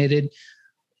vaccinated,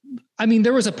 I mean,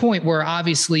 there was a point where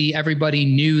obviously everybody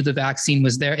knew the vaccine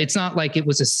was there. It's not like it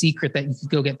was a secret that you could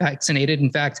go get vaccinated. In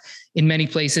fact, in many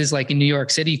places, like in New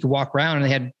York City, you could walk around and they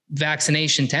had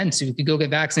vaccination tents. So you could go get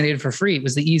vaccinated for free. It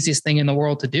was the easiest thing in the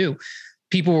world to do.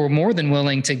 People were more than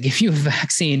willing to give you a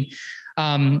vaccine.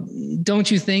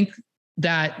 Don't you think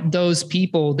that those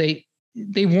people, they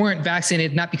weren't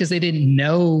vaccinated, not because they didn't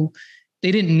know,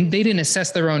 they didn't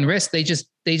assess their own risk. They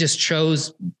just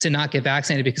chose to not get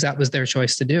vaccinated because that was their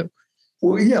choice to do.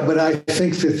 Well, yeah, but I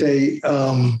think that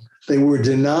they were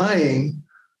denying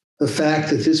the fact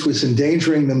that this was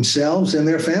endangering themselves and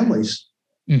their families.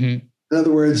 Mm-hmm. In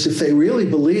other words, if they really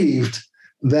believed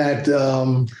that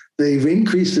they've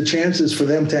increased the chances for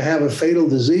them to have a fatal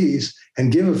disease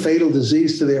and give a fatal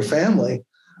disease to their family,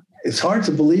 it's hard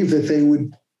to believe that they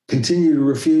would continue to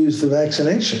refuse the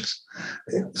vaccinations.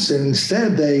 So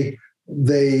instead, they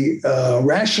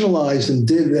rationalized and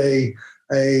did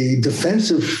a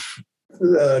defensive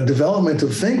development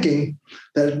of thinking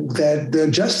that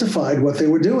justified what they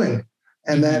were doing,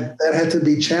 and that had to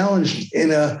be challenged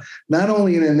not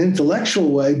only in an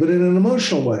intellectual way but in an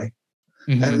emotional way.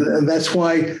 Mm-hmm. And that's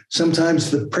why sometimes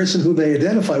the person who they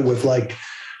identify with, like,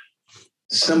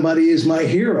 somebody is my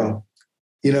hero,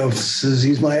 says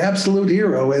he's my absolute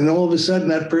hero, and all of a sudden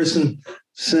that person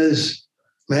says,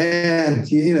 man,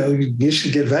 you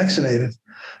should get vaccinated.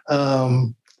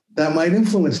 That might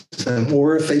influence them.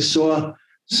 Or if they saw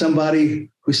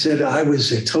somebody who said, I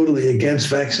was totally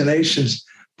against vaccinations,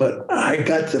 but I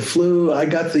got the flu, I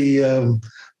got the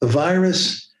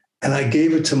virus, and I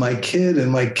gave it to my kid,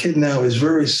 and my kid now is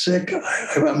very sick.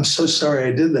 I'm so sorry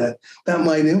I did that. That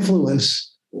might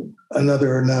influence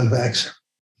another non-vaxxer.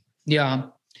 Yeah.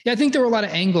 Yeah, I think there were a lot of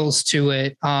angles to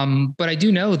it. But I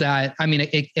do know that,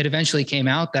 it eventually came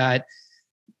out that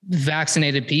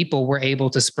vaccinated people were able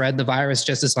to spread the virus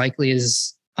just as likely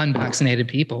as unvaccinated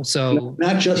people. So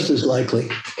not just as likely.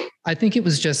 I think it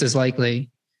was just as likely.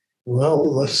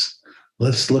 Well, let's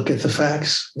look at the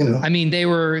facts. I mean, they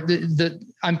were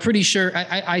I'm pretty sure.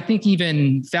 I think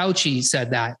even Fauci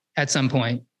said that at some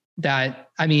point. That,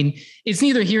 I mean, it's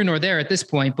neither here nor there at this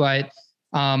point, but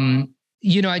I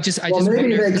just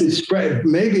maybe they could spread.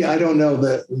 Maybe I don't know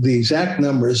the exact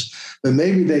numbers, but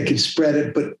maybe they could spread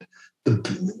it. But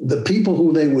the people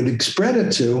who they would spread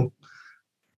it to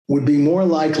would be more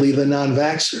likely the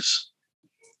non-vaxxers,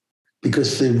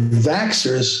 because the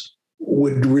vaxxers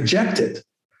would reject it.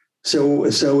 So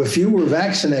if you were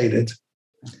vaccinated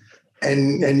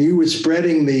and you were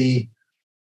spreading the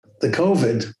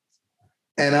COVID,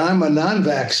 and I'm a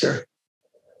non-vaxxer,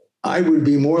 I would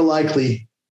be more likely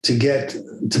to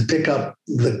pick up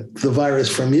the virus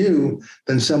from you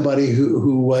than somebody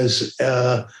who was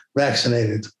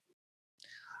vaccinated.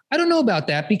 I don't know about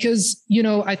that, because,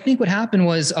 I think what happened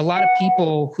was a lot of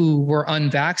people who were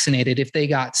unvaccinated, if they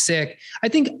got sick, I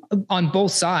think on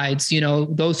both sides,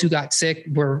 those who got sick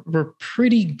were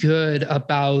pretty good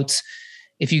about,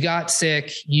 if you got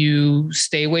sick, you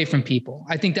stay away from people.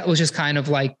 I think that was just kind of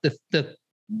like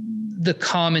the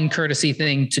common courtesy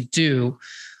thing to do.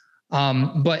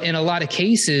 But in a lot of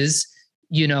cases,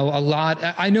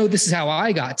 I know this is how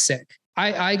I got sick.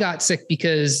 I got sick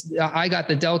because I got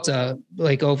the Delta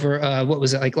over,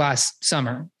 last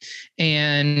summer.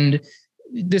 And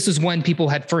this was when people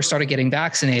had first started getting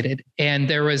vaccinated. And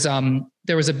there was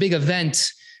a big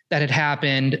event that had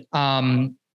happened.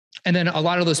 And then a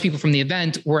lot of those people from the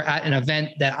event were at an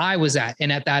event that I was at.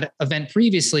 And at that event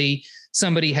previously,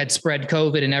 somebody had spread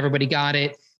COVID and everybody got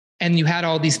it. And you had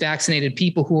all these vaccinated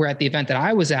people who were at the event that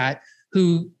I was at,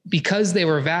 who, because they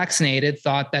were vaccinated,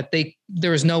 thought that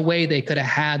there was no way they could have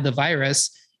had the virus.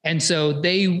 And so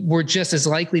they were just as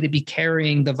likely to be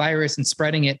carrying the virus and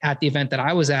spreading it at the event that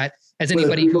I was at as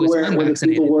anybody who was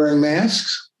unvaccinated. Were people wearing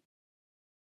masks?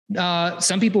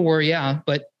 Some people were, yeah,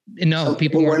 but no,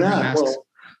 people weren't wearing masks.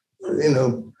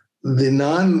 Well,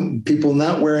 the people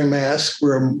not wearing masks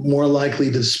were more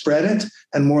likely to spread it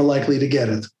and more likely to get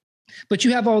it. But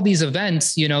you have all these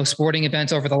events, sporting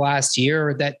events over the last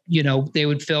year that, they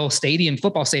would fill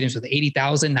football stadiums with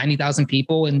 80,000, 90,000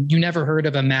 people. And you never heard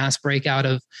of a mass breakout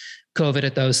of COVID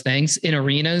at those things in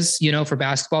arenas, for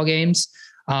basketball games.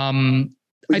 Wait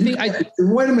a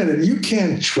minute. You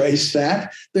can't trace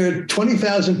that. There are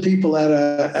 20,000 people at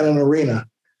an arena,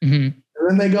 and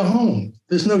then they go home.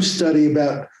 There's no study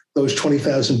about those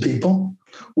 20,000 people.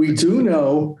 We do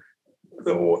know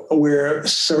where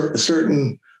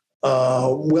certain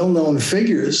well-known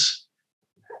figures,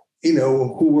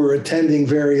 who were attending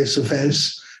various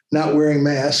events, not wearing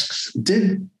masks,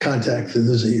 did contact the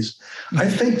disease. I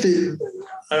think that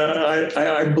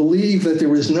I believe that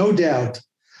there is no doubt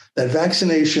that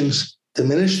vaccinations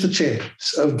diminish the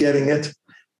chance of getting it,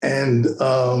 and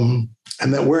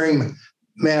that wearing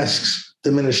masks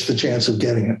diminish the chance of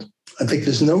getting it. I think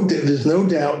there's no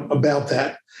doubt about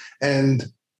that, and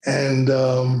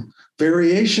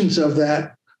variations of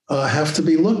that have to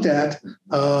be looked at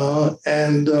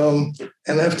and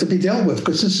have to be dealt with,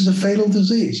 because this is a fatal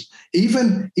disease.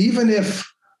 Even if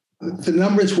the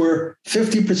numbers were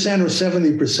 50% or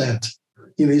 70%,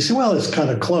 you say, well, it's kind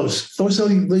of close. Those are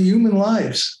the human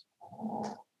lives.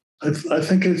 I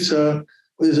think there's a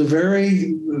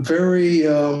very, very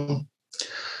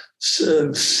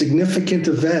significant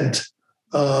event,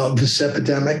 this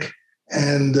epidemic,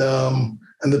 and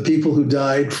the people who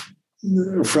died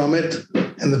from it,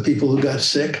 and the people who got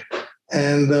sick,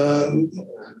 and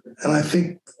I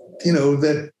think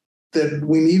that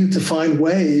we needed to find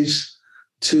ways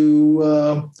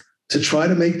to try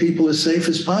to make people as safe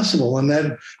as possible, and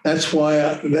that's why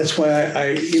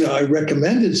I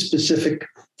recommended specific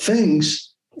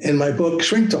things in my book,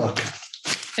 Shrink Talk.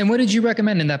 And what did you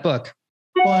recommend in that book?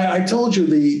 Well, I told you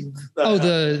the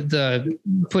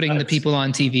putting the people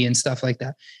on TV and stuff like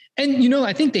that. And,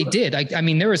 I think they did. I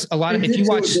mean, there was a lot of, if you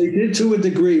watch. They did to a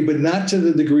degree, but not to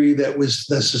the degree that was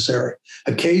necessary.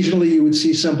 Occasionally you would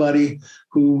see somebody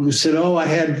who said, oh, I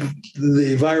had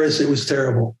the virus. It was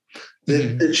terrible.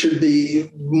 It should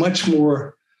be much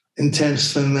more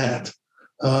intense than that,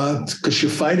 because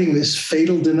you're fighting this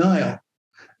fatal denial.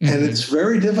 And it's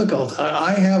very difficult.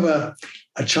 I have a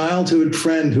childhood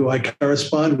friend who I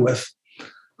correspond with,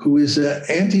 who is an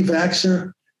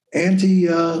anti-vaxxer,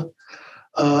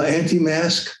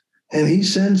 anti-mask, and he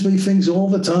sends me things all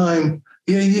the time.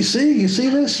 You see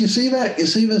this, you see that, you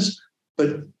see this.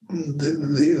 But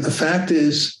the fact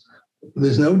is,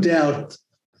 there's no doubt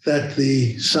that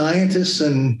the scientists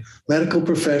and medical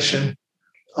profession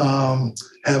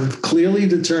have clearly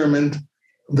determined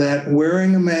that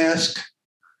wearing a mask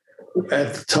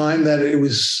at the time that it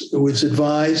was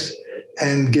advised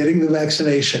and getting the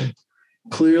vaccination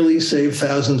clearly saved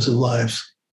thousands of lives.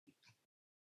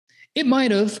 It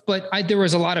might have, but there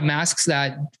was a lot of masks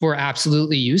that were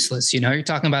absolutely useless. You're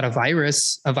talking about a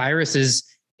virus. A virus is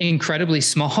incredibly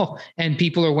small, and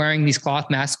people are wearing these cloth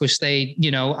masks, which they, if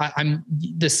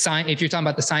you're talking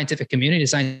about the scientific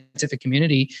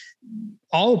community,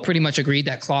 all pretty much agreed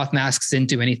that cloth masks didn't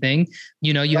do anything.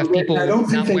 You have people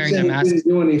not wearing their masks. Didn't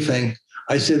do anything.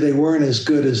 I said they weren't as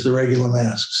good as the regular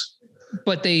masks.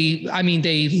 But they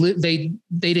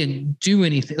didn't do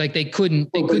anything. Like they couldn't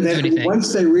do anything.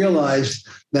 Once they realized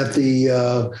that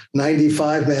the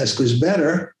 95 mask was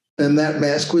better, then that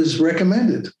mask was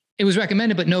recommended. It was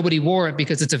recommended, but nobody wore it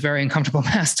because it's a very uncomfortable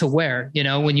mask to wear.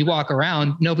 When you walk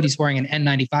around, nobody's wearing an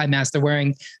N95 mask. They're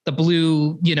wearing the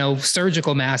blue,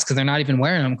 surgical mask because they're not even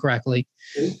wearing them correctly.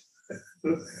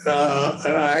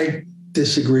 I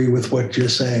disagree with what you're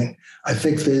saying. I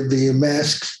think the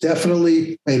masks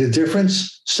definitely made a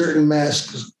difference. Certain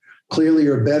masks clearly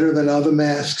are better than other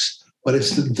masks, but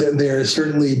there is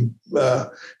certainly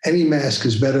any mask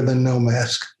is better than no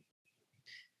mask.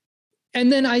 And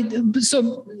then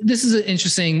so this is an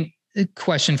interesting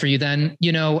question for you then,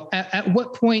 at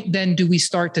what point then do we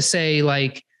start to say,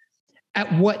 like,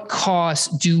 at what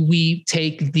cost do we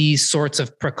take these sorts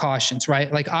of precautions,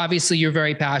 right? Like, obviously you're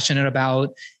very passionate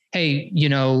about, hey,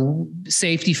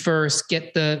 safety first,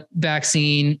 get the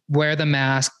vaccine, wear the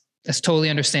mask. That's totally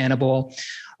understandable.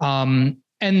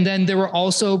 And then there were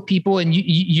also people, and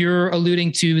you're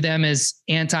alluding to them as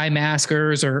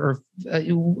anti-maskers or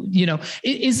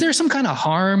is there some kind of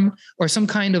harm or some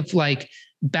kind of like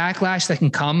backlash that can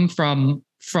come from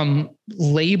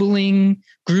labeling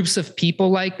groups of people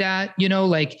like that?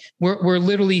 Like we're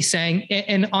literally saying,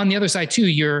 and on the other side too,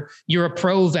 you're a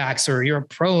pro-vaxxer, you're a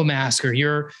pro-masker,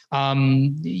 you're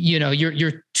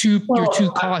too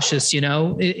cautious.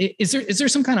 Is there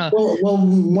some kind of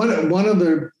one of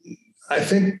the, I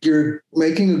think you're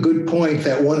making a good point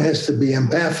that one has to be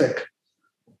empathic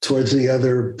towards the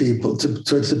other people,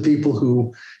 towards the people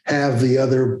who have the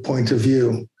other point of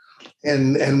view.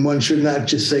 And one should not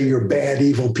just say you're bad,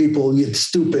 evil people, you're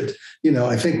stupid.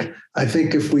 I think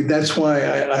that's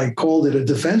why I called it a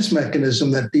defense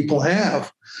mechanism that people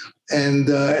have.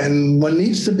 And one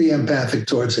needs to be empathic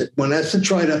towards it. One has to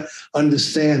try to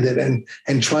understand it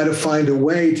and try to find a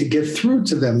way to get through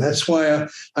to them. That's why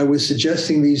I was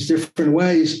suggesting these different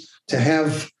ways to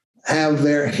have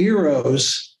their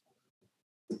heroes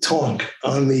talk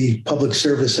on the public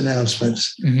service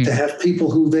announcements, mm-hmm. to have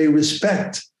people who they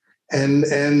respect and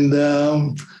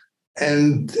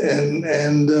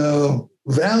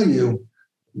value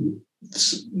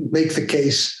make the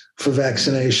case for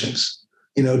vaccinations.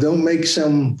 Don't make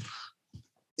some,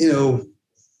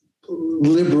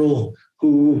 liberal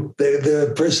who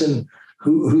the person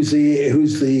who's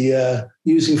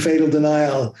using fatal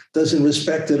denial doesn't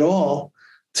respect at all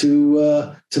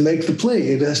to make the plea.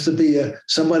 It has to be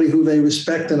somebody who they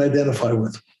respect and identify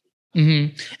with.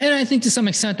 Mm-hmm. And I think to some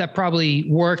extent that probably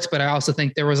worked, but I also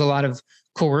think there was a lot of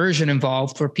coercion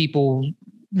involved where people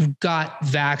got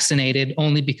vaccinated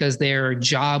only because their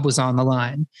job was on the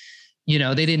line.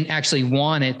 They didn't actually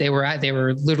want it. They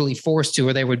were literally forced to,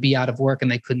 or they would be out of work and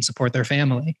they couldn't support their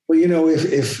family. Well,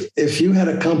 if you had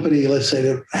a company, let's say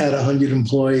that had 100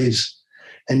 employees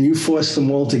and you forced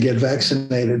them all to get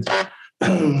vaccinated,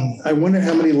 I wonder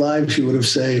how many lives you would have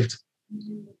saved.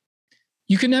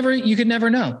 You could never know.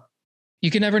 You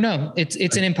can never know.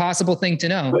 It's an impossible thing to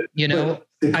know.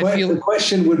 The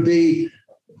question would be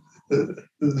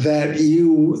that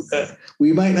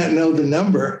we might not know the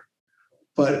number,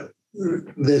 but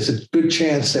there's a good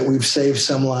chance that we've saved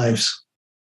some lives.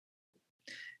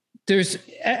 There's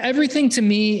everything to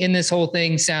me in this whole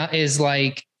thing is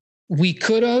like, we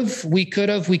could have,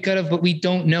 but we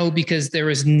don't know because we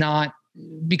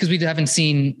haven't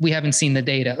seen the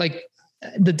data. Like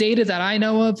the data that I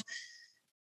know of,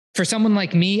 for someone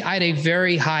like me, I had a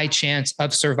very high chance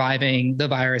of surviving the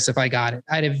virus if I got it.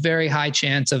 I had a very high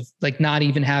chance of like not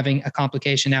even having a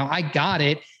complication. Now I got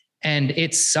it and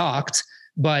it sucked,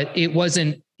 but it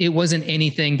wasn't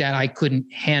anything that I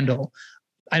couldn't handle.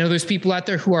 I know there's people out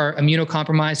there who are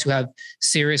immunocompromised, who have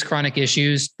serious chronic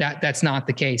issues. That's not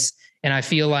the case. And I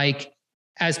feel like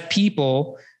as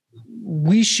people,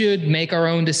 we should make our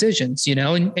own decisions,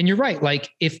 and you're right. Like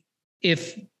if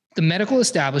the medical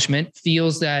establishment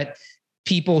feels that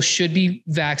people should be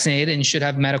vaccinated and should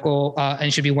have medical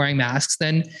and should be wearing masks,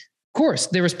 then of course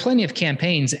there was plenty of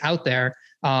campaigns out there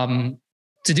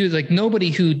to do, like nobody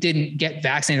who didn't get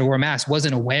vaccinated or wear a mask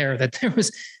wasn't aware that there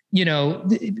was,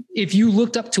 if you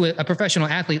looked up to a professional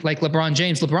athlete like LeBron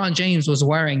James was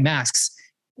wearing masks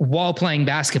while playing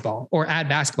basketball or at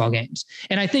basketball games.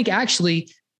 And I think actually,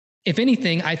 if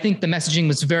anything, I think the messaging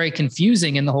was very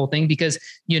confusing in the whole thing because,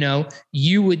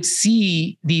 you would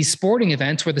see these sporting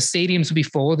events where the stadiums would be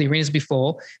full, the arenas would be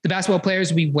full, the basketball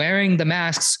players would be wearing the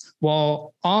masks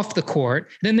while off the court.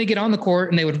 Then they get on the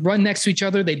court and they would run next to each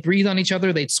other. They'd breathe on each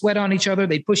other. They'd sweat on each other.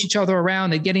 They'd push each other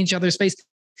around. They'd get in each other's face.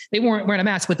 They weren't wearing a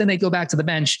mask, but then they'd go back to the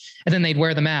bench and then they'd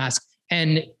wear the mask.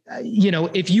 And,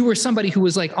 if you were somebody who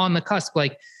was like on the cusp,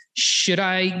 like, should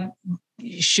I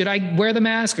wear the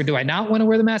mask or do I not want to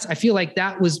wear the mask? I feel like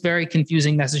that was very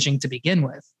confusing messaging to begin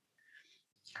with.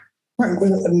 Right.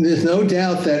 Well, there's no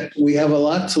doubt that we have a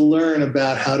lot to learn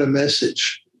about how to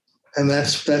message. And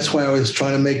that's why I was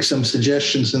trying to make some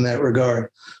suggestions in that regard.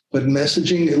 But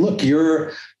messaging, look,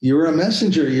 you're a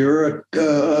messenger, you're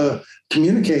a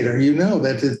communicator.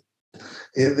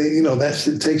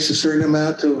 It takes a certain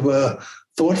amount of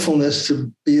thoughtfulness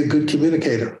to be a good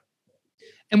communicator.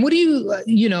 And what do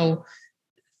you,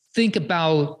 think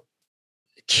about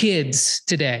kids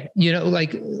today?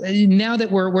 Like now that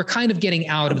we're kind of getting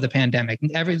out of the pandemic,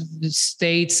 every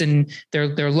states and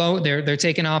they're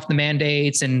taking off the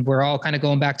mandates, and we're all kind of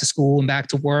going back to school and back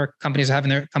to work. Companies are having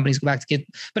their companies go back to kids.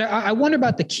 But I wonder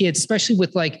about the kids, especially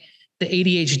with like the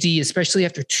ADHD, especially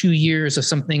after 2 years of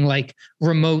something like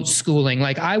remote schooling.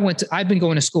 Like I've been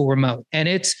going to school remote, and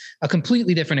it's a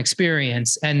completely different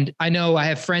experience. And I know I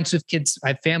have friends with kids, I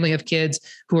have family of kids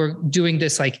who are doing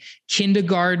this like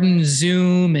kindergarten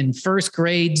Zoom and first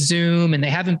grade Zoom, and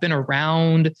they haven't been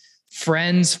around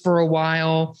friends for a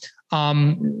while.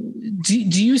 Do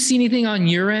you see anything on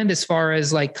your end as far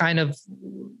as like kind of,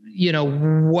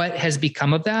 what has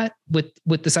become of that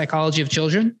with the psychology of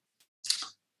children?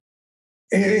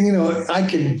 And, I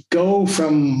can go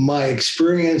from my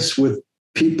experience with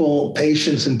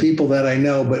patients and people that I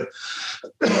know, but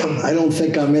I don't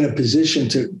think I'm in a position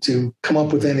to come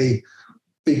up with any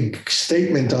big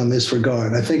statement on this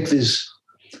regard. I think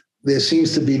there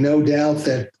seems to be no doubt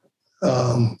that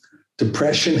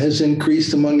depression has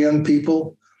increased among young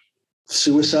people.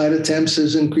 Suicide attempts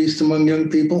has increased among young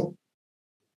people.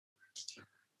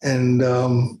 And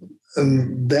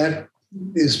that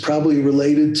is probably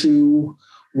related to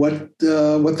what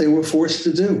they were forced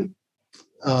to do.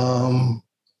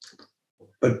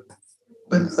 But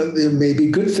there may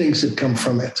be good things that come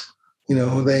from it.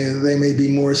 They may be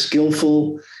more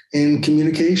skillful in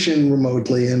communication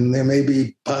remotely, and there may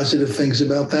be positive things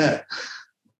about that.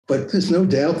 But there's no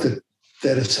doubt that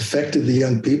it's affected the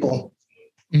young people.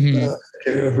 Mm-hmm.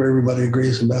 Everybody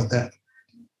agrees about that.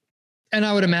 And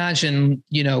I would imagine,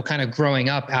 kind of growing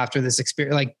up after this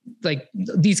experience, like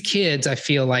these kids, I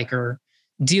feel like are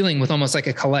dealing with almost like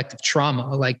a collective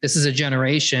trauma. Like this is a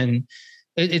generation.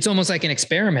 It's almost like an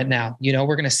experiment now.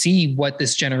 We're going to see what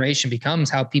this generation becomes,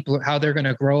 how they're going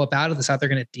to grow up out of this, how they're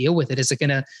going to deal with it. Is it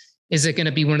going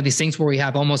to be one of these things where we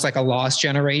have almost like a lost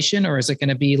generation, or is it going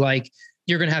to be like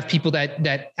you're going to have people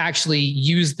that actually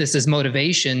use this as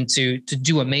motivation to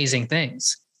do amazing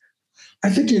things? I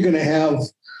think you're going to have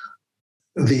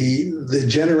the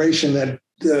generation that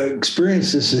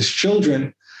experiences as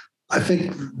children. I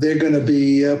think they're going to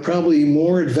be probably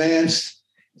more advanced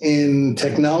in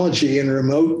technology and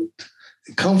remote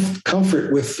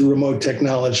comfort with remote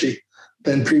technology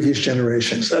than previous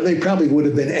generations. They probably would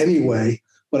have been anyway,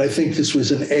 but I think this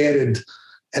was an added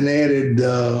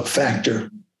factor.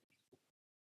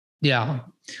 Yeah.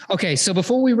 Okay. So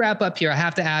before we wrap up here, I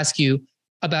have to ask you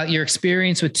about your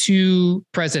experience with two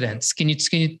presidents. Can you,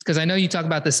 because I know you talk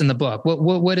about this in the book.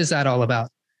 What is that all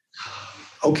about?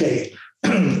 Okay.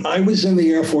 I was in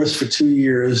the Air Force for 2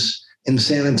 years in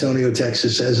San Antonio,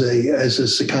 Texas, as a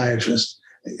psychiatrist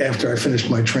after I finished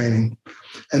my training.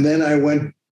 And then I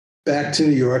went back to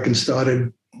New York and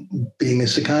started being a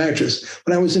psychiatrist.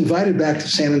 But I was invited back to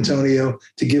San Antonio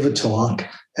to give a talk,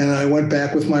 and I went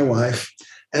back with my wife.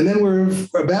 And then we're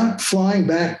about flying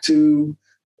back to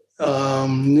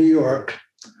New York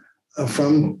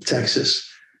from Texas.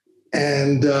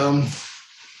 And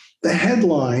the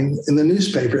headline in the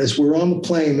newspaper, as we're on the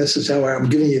plane, this is how I'm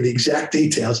giving you the exact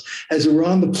details. As we're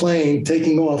on the plane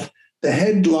taking off, the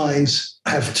headlines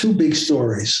have two big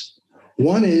stories.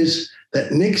 One is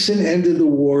that Nixon ended the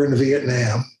war in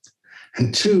Vietnam,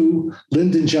 and two,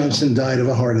 Lyndon Johnson died of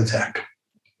a heart attack.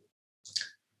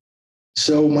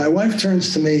 So my wife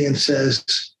turns to me and says,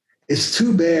 it's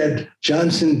too bad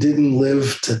Johnson didn't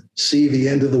live to see the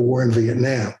end of the war in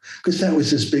Vietnam, because that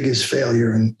was his biggest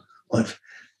failure in life.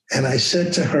 And I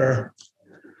said to her,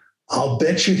 I'll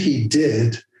bet you he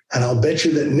did. And I'll bet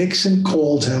you that Nixon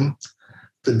called him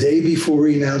the day before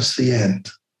he announced the end.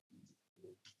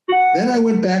 Then I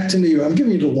went back to New York. I'm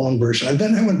giving you the long version. And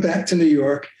then I went back to New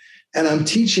York, and I'm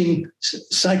teaching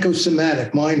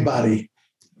psychosomatic, mind body.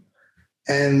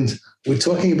 And we're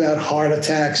talking about heart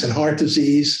attacks and heart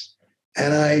disease.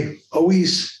 And I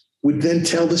always would then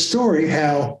tell the story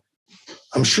how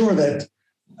I'm sure that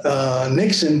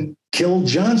Nixon killed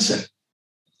Johnson.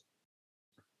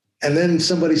 And then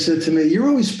somebody said to me, "You're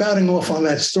always spouting off on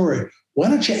that story. Why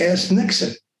don't you ask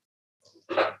Nixon?"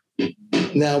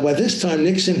 Now, by this time,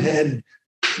 Nixon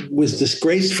was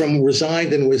disgraced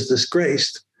resigned and was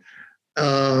disgraced.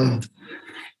 And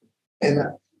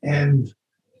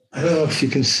I don't know if you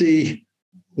can see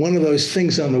one of those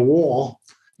things on the wall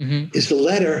is a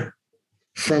letter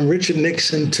from Richard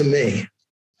Nixon to me,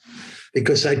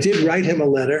 because I did write him a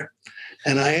letter,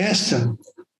 and I asked him,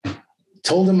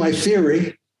 told him my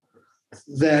theory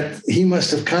that he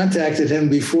must have contacted him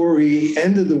before he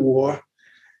ended the war,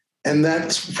 and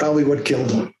that's probably what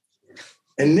killed him.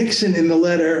 And Nixon in the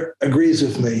letter agrees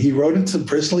with me. He wrote it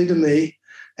personally to me,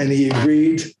 and he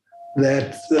agreed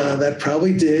that that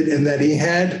probably did, and that he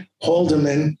had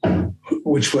Haldeman,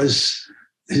 which was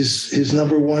his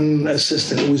number one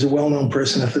assistant, who was a well-known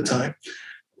person at the time,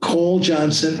 call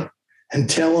Johnson and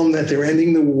tell him that they're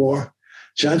ending the war.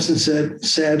 Johnson said,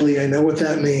 "Sadly, I know what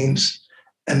that means."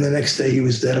 And the next day he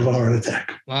was dead of a heart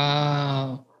attack.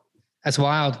 Wow. That's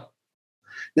wild.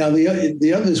 Now,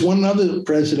 there's one other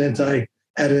president I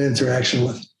had an interaction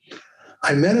with.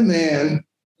 I met a man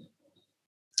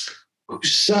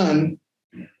whose son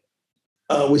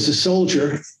was a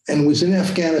soldier and was in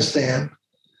Afghanistan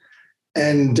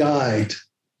and died.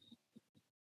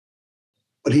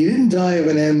 But he didn't die of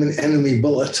an enemy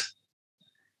bullet.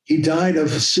 He died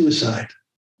of suicide.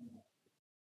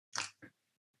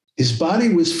 His body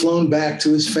was flown back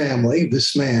to his family,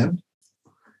 this man,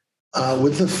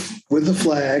 with the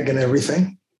flag and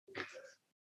everything.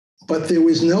 But there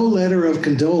was no letter of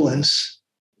condolence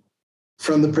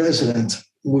from the president,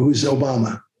 who's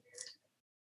Obama.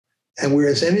 And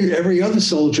whereas every other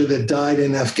soldier that died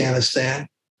in Afghanistan,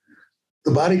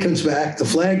 the body comes back, the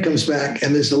flag comes back,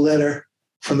 and there's a letter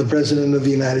from the president of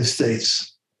the United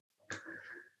States.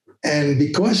 And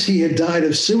because he had died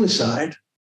of suicide,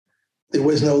 there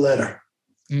was no letter.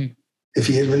 If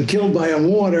he had been killed by a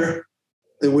mortar,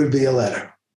 there would be a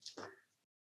letter.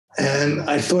 And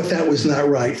I thought that was not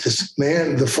right. This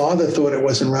man, the father, thought it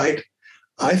wasn't right.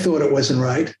 I thought it wasn't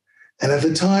right. And at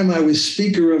the time, I was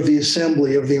Speaker of the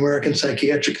Assembly of the American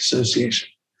Psychiatric Association.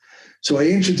 So I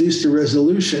introduced a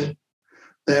resolution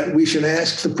that we should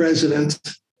ask the president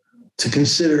to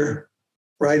consider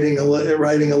writing a letter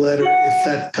if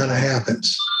that kind of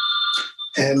happens.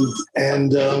 And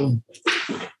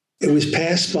it was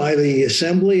passed by the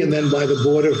Assembly and then by the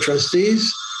Board of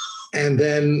Trustees. And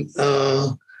then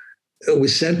it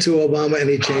was sent to Obama, and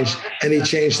he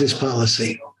changed this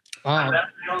policy. Wow.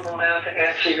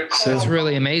 So it's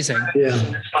really amazing.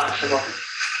 Yeah.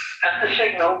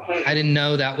 I didn't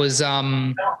know that was,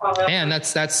 man,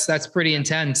 that's pretty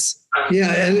intense.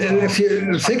 Yeah. And if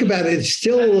you think about it, it's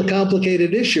still a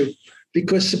complicated issue,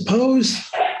 because suppose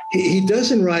he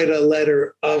doesn't write a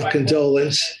letter of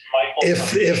condolence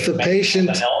if the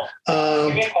patient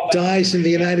dies in the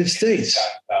United States.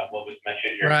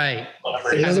 Right.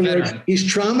 In other words, he's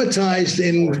traumatized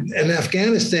in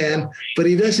Afghanistan, but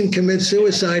he doesn't commit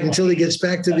suicide until he gets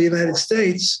back to the United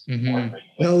States. Mm-hmm.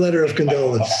 No letter of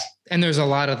condolence. And there's a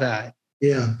lot of that.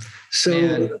 Yeah. So,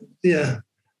 man. Yeah.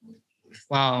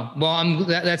 Wow. Well,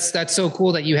 that's so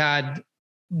cool that you had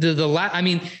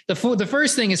the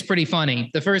first thing is pretty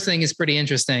funny. The first thing is pretty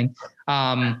interesting.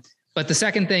 But the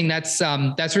second thing that's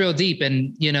real deep.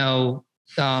 And, you know,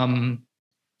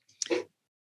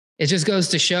 it just goes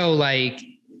to show, like,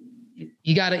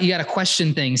 you gotta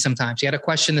question things sometimes. You gotta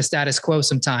question the status quo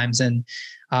sometimes. And,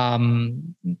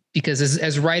 because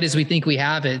as right as we think we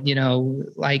have it, you know,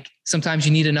 like sometimes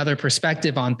you need another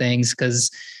perspective on things.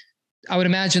 Cause I would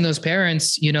imagine those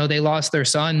parents, you know, they lost their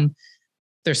son.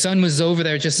 Their son was over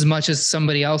there just as much as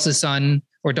somebody else's son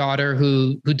or daughter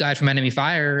who died from enemy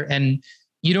fire. And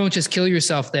you don't just kill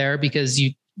yourself there because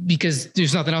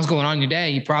there's nothing else going on in your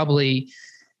day. You probably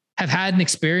have had an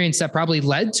experience that probably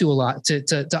led to a lot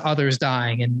to others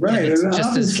dying. And right. And it's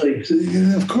just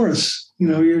obviously, of course, you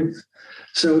know,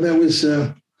 so that was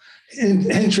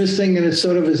interesting. And it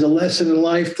sort of is a lesson in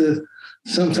life to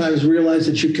sometimes realize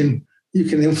that you can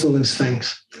influence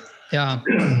things. Yeah.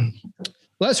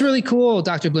 Well, that's really cool,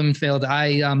 Dr. Blumenfield.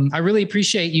 I really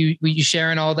appreciate you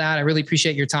sharing all that. I really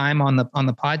appreciate your time on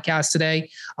the podcast today.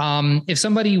 If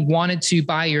somebody wanted to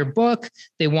buy your book,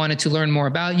 they wanted to learn more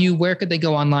about you, where could they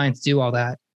go online to do all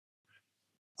that?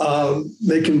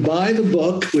 They can buy the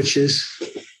book, which is,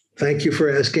 thank you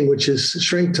for asking, which is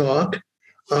Shrink Talk.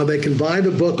 They can buy the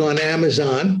book on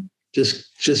Amazon.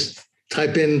 Just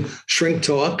type in Shrink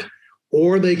Talk,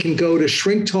 or they can go to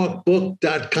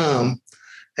shrinktalkbook.com.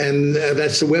 And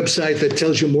that's the website that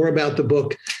tells you more about the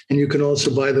book. And you can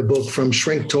also buy the book from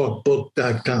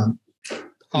shrinktalkbook.com.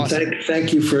 Awesome.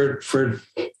 Thank you for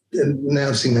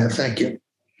announcing that. Thank you.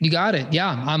 You got it.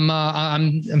 Yeah.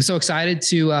 I'm so excited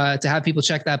to have people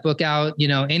check that book out. You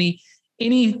know, any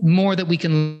more that we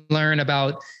can learn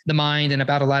about the mind and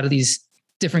about a lot of these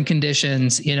different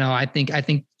conditions, you know, I think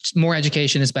more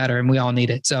education is better and we all need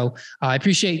it. So I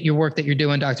appreciate your work that you're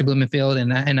doing, Dr. Blumenfield.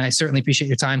 And I certainly appreciate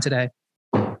your time today.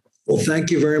 Well, thank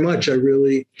you very much. I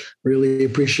really, really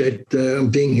appreciate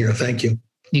being here. Thank you.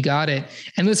 You got it.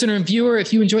 And listener and viewer,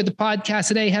 if you enjoyed the podcast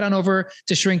today, head on over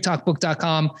to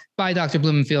shrinktalkbook.com, buy Dr.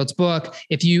 Blumenfield's book.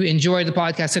 If you enjoyed the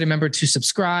podcast today, remember to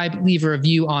subscribe, leave a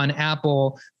review on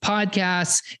Apple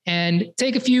Podcasts, and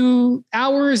take a few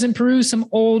hours and peruse some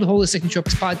old Holistic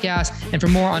Nootropics podcasts. And for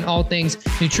more on all things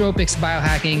nootropics,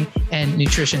 biohacking, and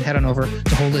nutrition, head on over to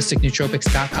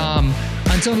holisticnootropics.com.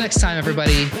 Until next time,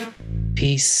 everybody,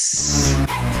 peace.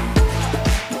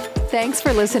 Thanks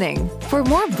for listening. For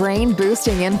more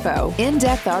brain-boosting info,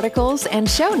 in-depth articles, and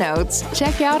show notes,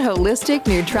 check out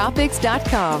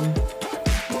holisticnootropics.com.